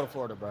 We gotta go to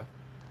Florida, bro.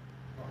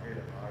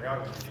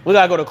 We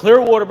gotta go to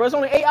Clearwater, bro. It's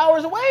only 8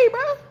 hours away,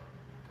 bro.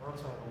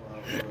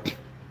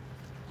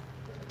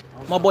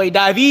 My boy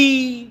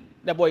David.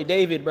 That boy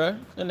David, bro.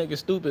 That nigga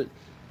stupid.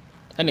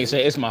 That nigga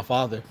say, it's my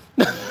father.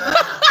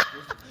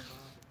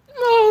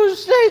 Oh,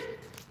 shit.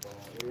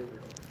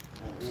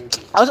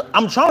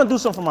 I'm trying to do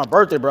something for my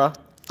birthday, bro.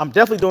 I'm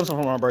definitely doing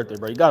something for my birthday,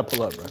 bro. You gotta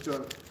pull up, bro.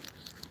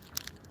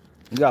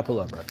 You gotta pull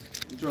up, bro.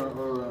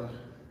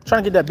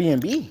 Trying to get that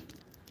B&B.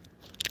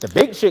 The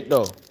big shit,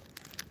 though.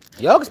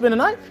 Y'all can spend the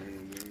night.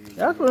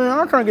 I'm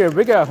trying to get a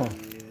big ass home.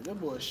 Yeah,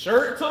 that boy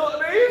shirt tucked,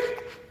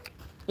 nigga.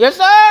 Yes,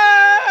 sir.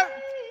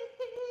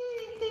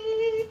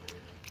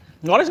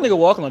 No, this nigga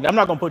walking like that. I'm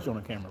not gonna put you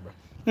on the camera, bro.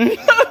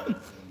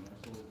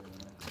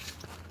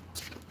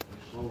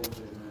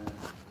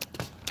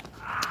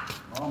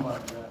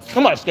 I'm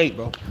about to skate,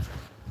 bro.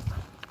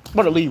 I'm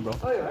about to leave, bro.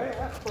 Oh, yeah,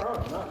 that's bro.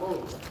 Not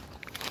low.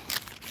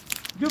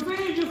 You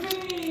finished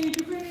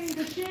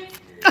the shit?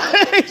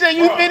 He said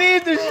you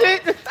finished the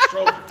shit.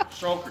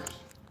 Strokers.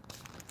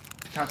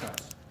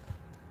 Tatas.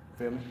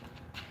 Feel me?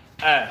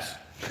 Ass.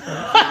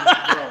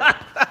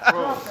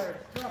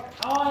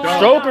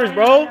 Strokers,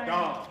 bro.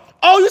 Dom.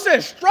 Oh, you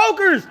said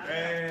strokers.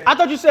 Man. I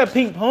thought you said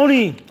Pink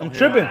Pony. I'm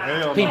tripping.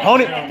 Pink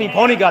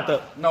Pony got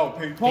the. No,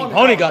 Pink Pony. Pink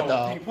Pony got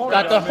the.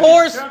 Got the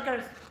horse.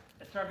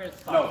 Strokers.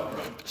 No.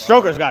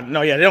 Strokers got.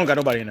 No, yeah, they don't got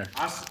nobody in there.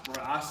 I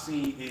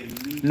seen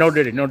at least. No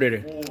did it.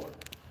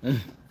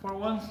 For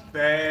once.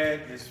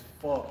 Bad as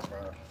fuck,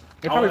 bro.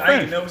 They probably I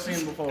friends. ain't never seen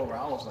him before, bro.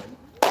 I was like,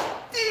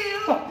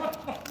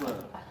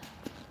 damn.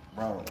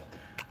 Bro.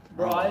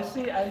 I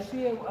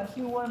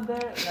see one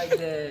there, like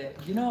the,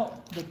 you know,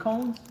 the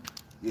cones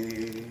Yeah.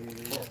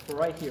 for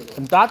right here, bro.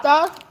 Some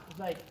tata? It's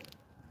like,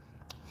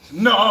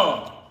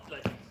 No.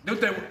 like, Do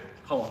they?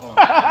 Hold on.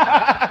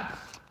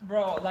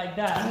 bro, like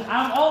that.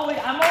 I'm always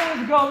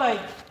go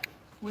like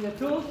with a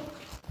tool.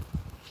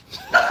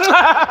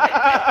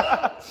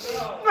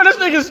 Man, this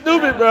nigga's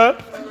stupid, bro.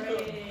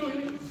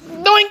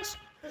 Doinks!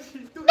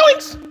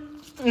 Doinks!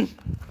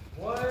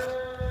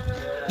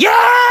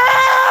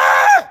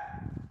 Yeah!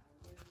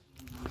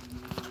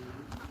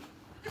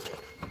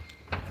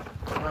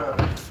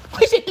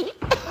 He said,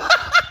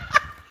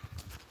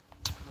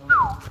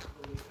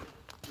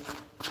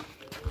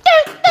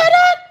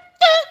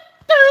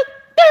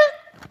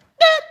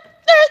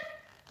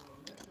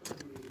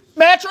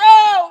 Metro!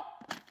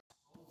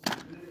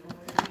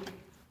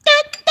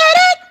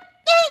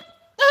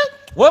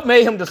 What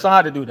made him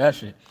decide to do that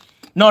shit?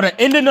 No, the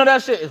ending of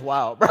that shit is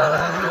wild, bro.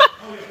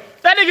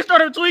 That nigga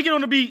started tweaking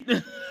on the beat.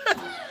 That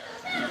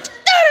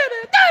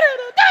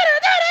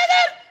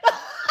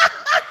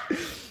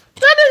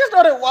nigga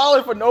started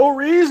wilding for no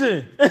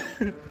reason.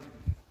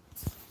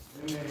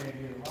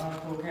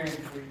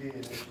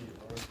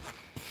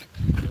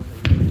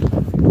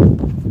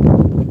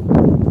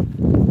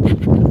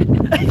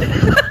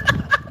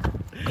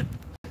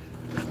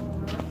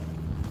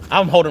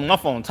 I'm holding my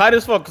phone tight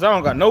as fuck because I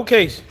don't got no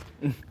case.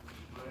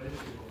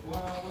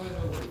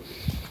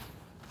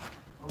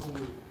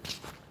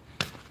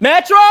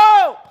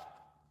 Metro!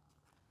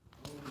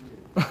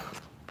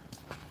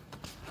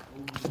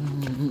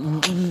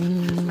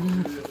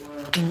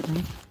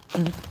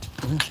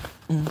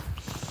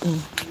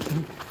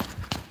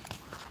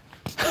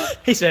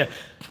 He said,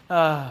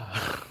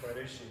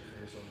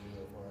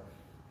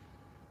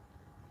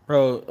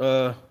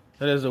 bro,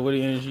 that is a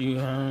witty energy.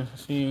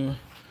 See you.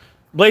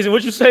 Blazing,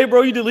 what you say,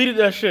 bro? You deleted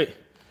that shit.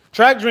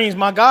 Track Dreams,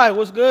 my guy,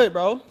 what's good,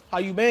 bro? How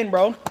you been,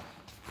 bro?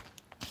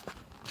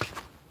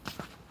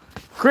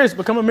 Chris,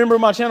 become a member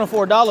of my channel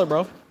for $1,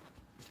 bro.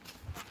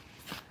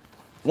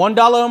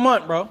 $1 a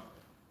month, bro.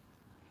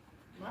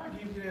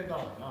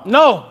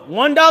 No,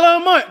 $1 a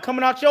month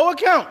coming out your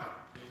account.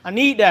 I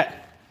need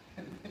that.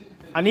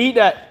 I need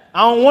that.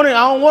 I don't want it.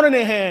 I don't want it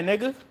in hand,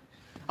 nigga.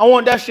 I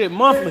want that shit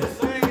monthly.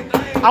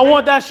 I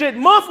want that shit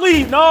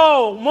monthly.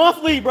 No,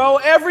 monthly, bro.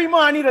 Every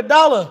month I need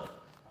 $1.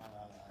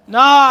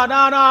 Nah.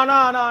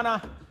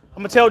 I'm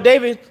gonna tell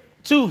David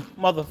too,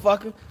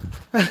 motherfucker.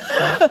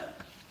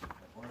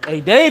 Hey,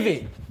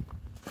 David.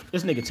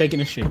 This nigga taking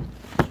a shit.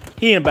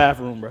 He in the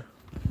bathroom, bro.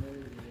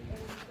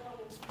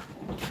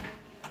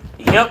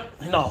 Yep.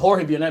 You know,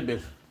 Jorge be in that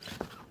bitch.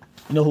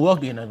 You know who else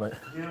be in that bitch?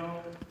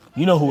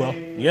 You know who else?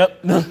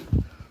 Yep.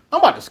 I'm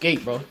about to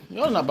skate, bro.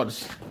 Y'all not about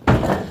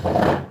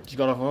to. Just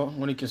got off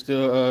when he can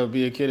still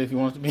be a kid if he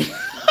wants to be.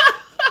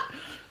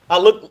 I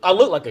look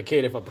like a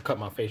kid if I cut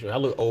my facial hair. I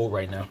look old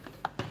right now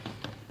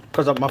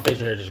because my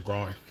facial hair is just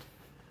growing.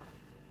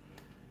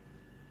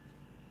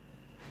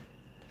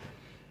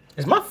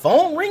 Is my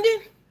phone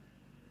ringing?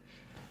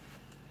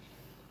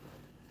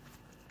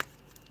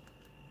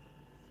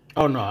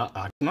 Oh no,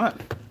 I'm not.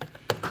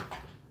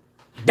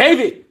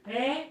 David.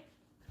 hey,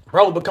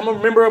 Bro, become a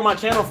member of my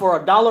channel for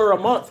 $1 a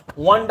month.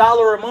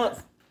 $1 a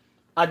month.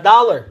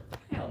 $1.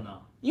 hell no.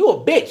 You a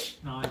bitch.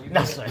 No, you're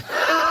No, good. son.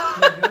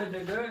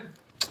 They're good.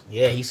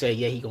 Yeah, he said,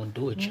 yeah, he gonna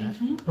do it, chat.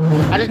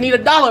 I just need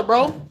 $1,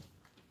 bro.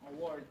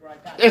 Award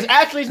right there. It's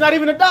not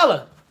even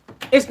 $1.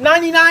 It's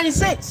 99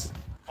 cents.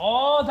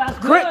 Oh, that's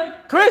good.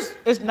 Chris,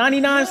 it's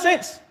 99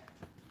 cents.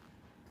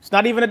 It's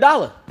not even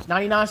 $1. It's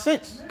 99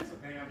 cents.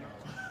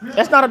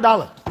 That's not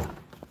 $1.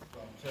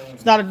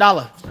 It's not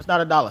 $1. It's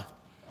not $1.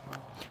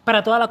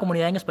 Para toda la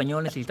comunidad en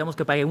español necesitamos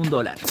que pague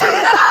 $1.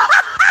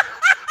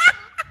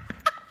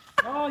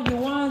 Oh,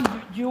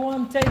 you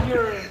want to take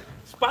your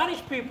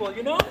Spanish people,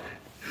 you know?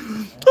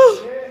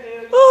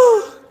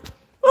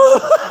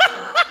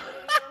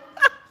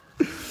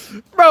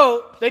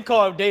 Bro, they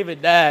call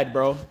David Dad,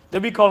 bro. They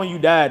be calling you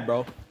Dad,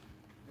 bro.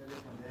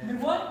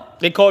 What?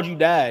 They called you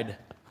Dad.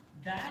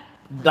 Dad?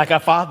 Like a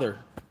father.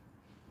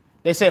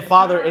 They said,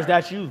 Father, is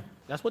that you?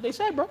 That's what they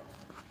said, bro.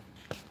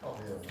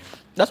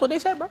 That's what they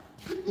said, bro.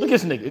 Look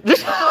at this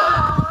nigga.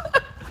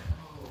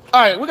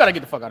 All right, we got to get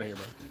the fuck out of here,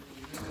 bro.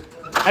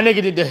 That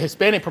nigga did the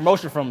Hispanic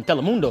promotion from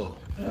Telemundo.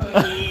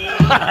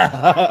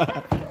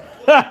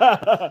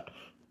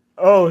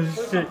 Oh,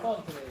 shit.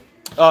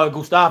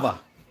 Gustava.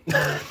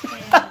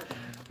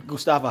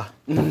 Gustava.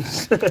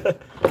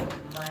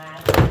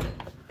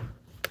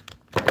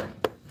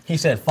 He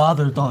said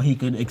father thought he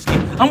could escape.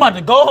 I'm about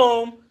to go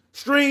home,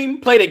 stream,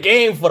 play the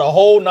game for the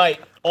whole night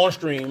on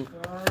stream.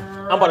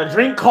 I'm about to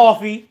drink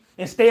coffee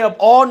and stay up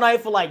all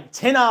night for like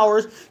 10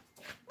 hours.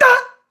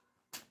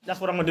 That's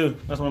what I'm gonna do.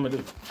 That's what I'm gonna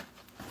do.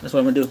 That's what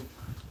I'm gonna do.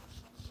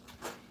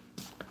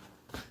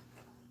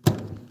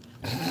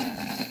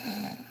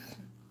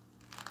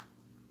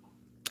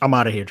 I'm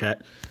out of here,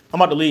 chat.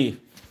 I'm about to leave.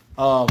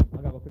 I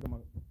gotta go pick up my.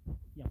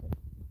 Yeah.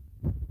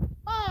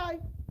 Bye.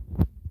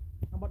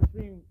 I'm about to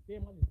stream.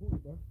 Damn, I just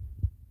booted, bro.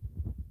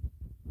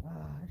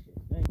 That shit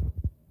stinks.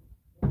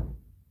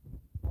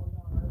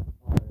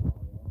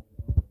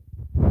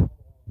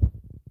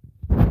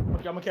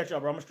 gonna catch y'all,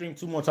 bro. I'm gonna stream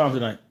 2 more times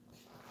tonight.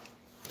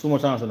 2 more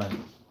times tonight.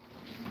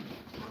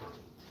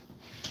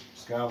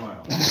 Sky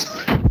Lounge.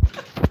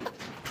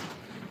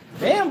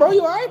 Damn, bro,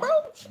 you alright, bro?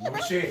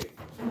 Shit.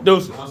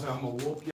 Deuces. I'm gonna whoop you.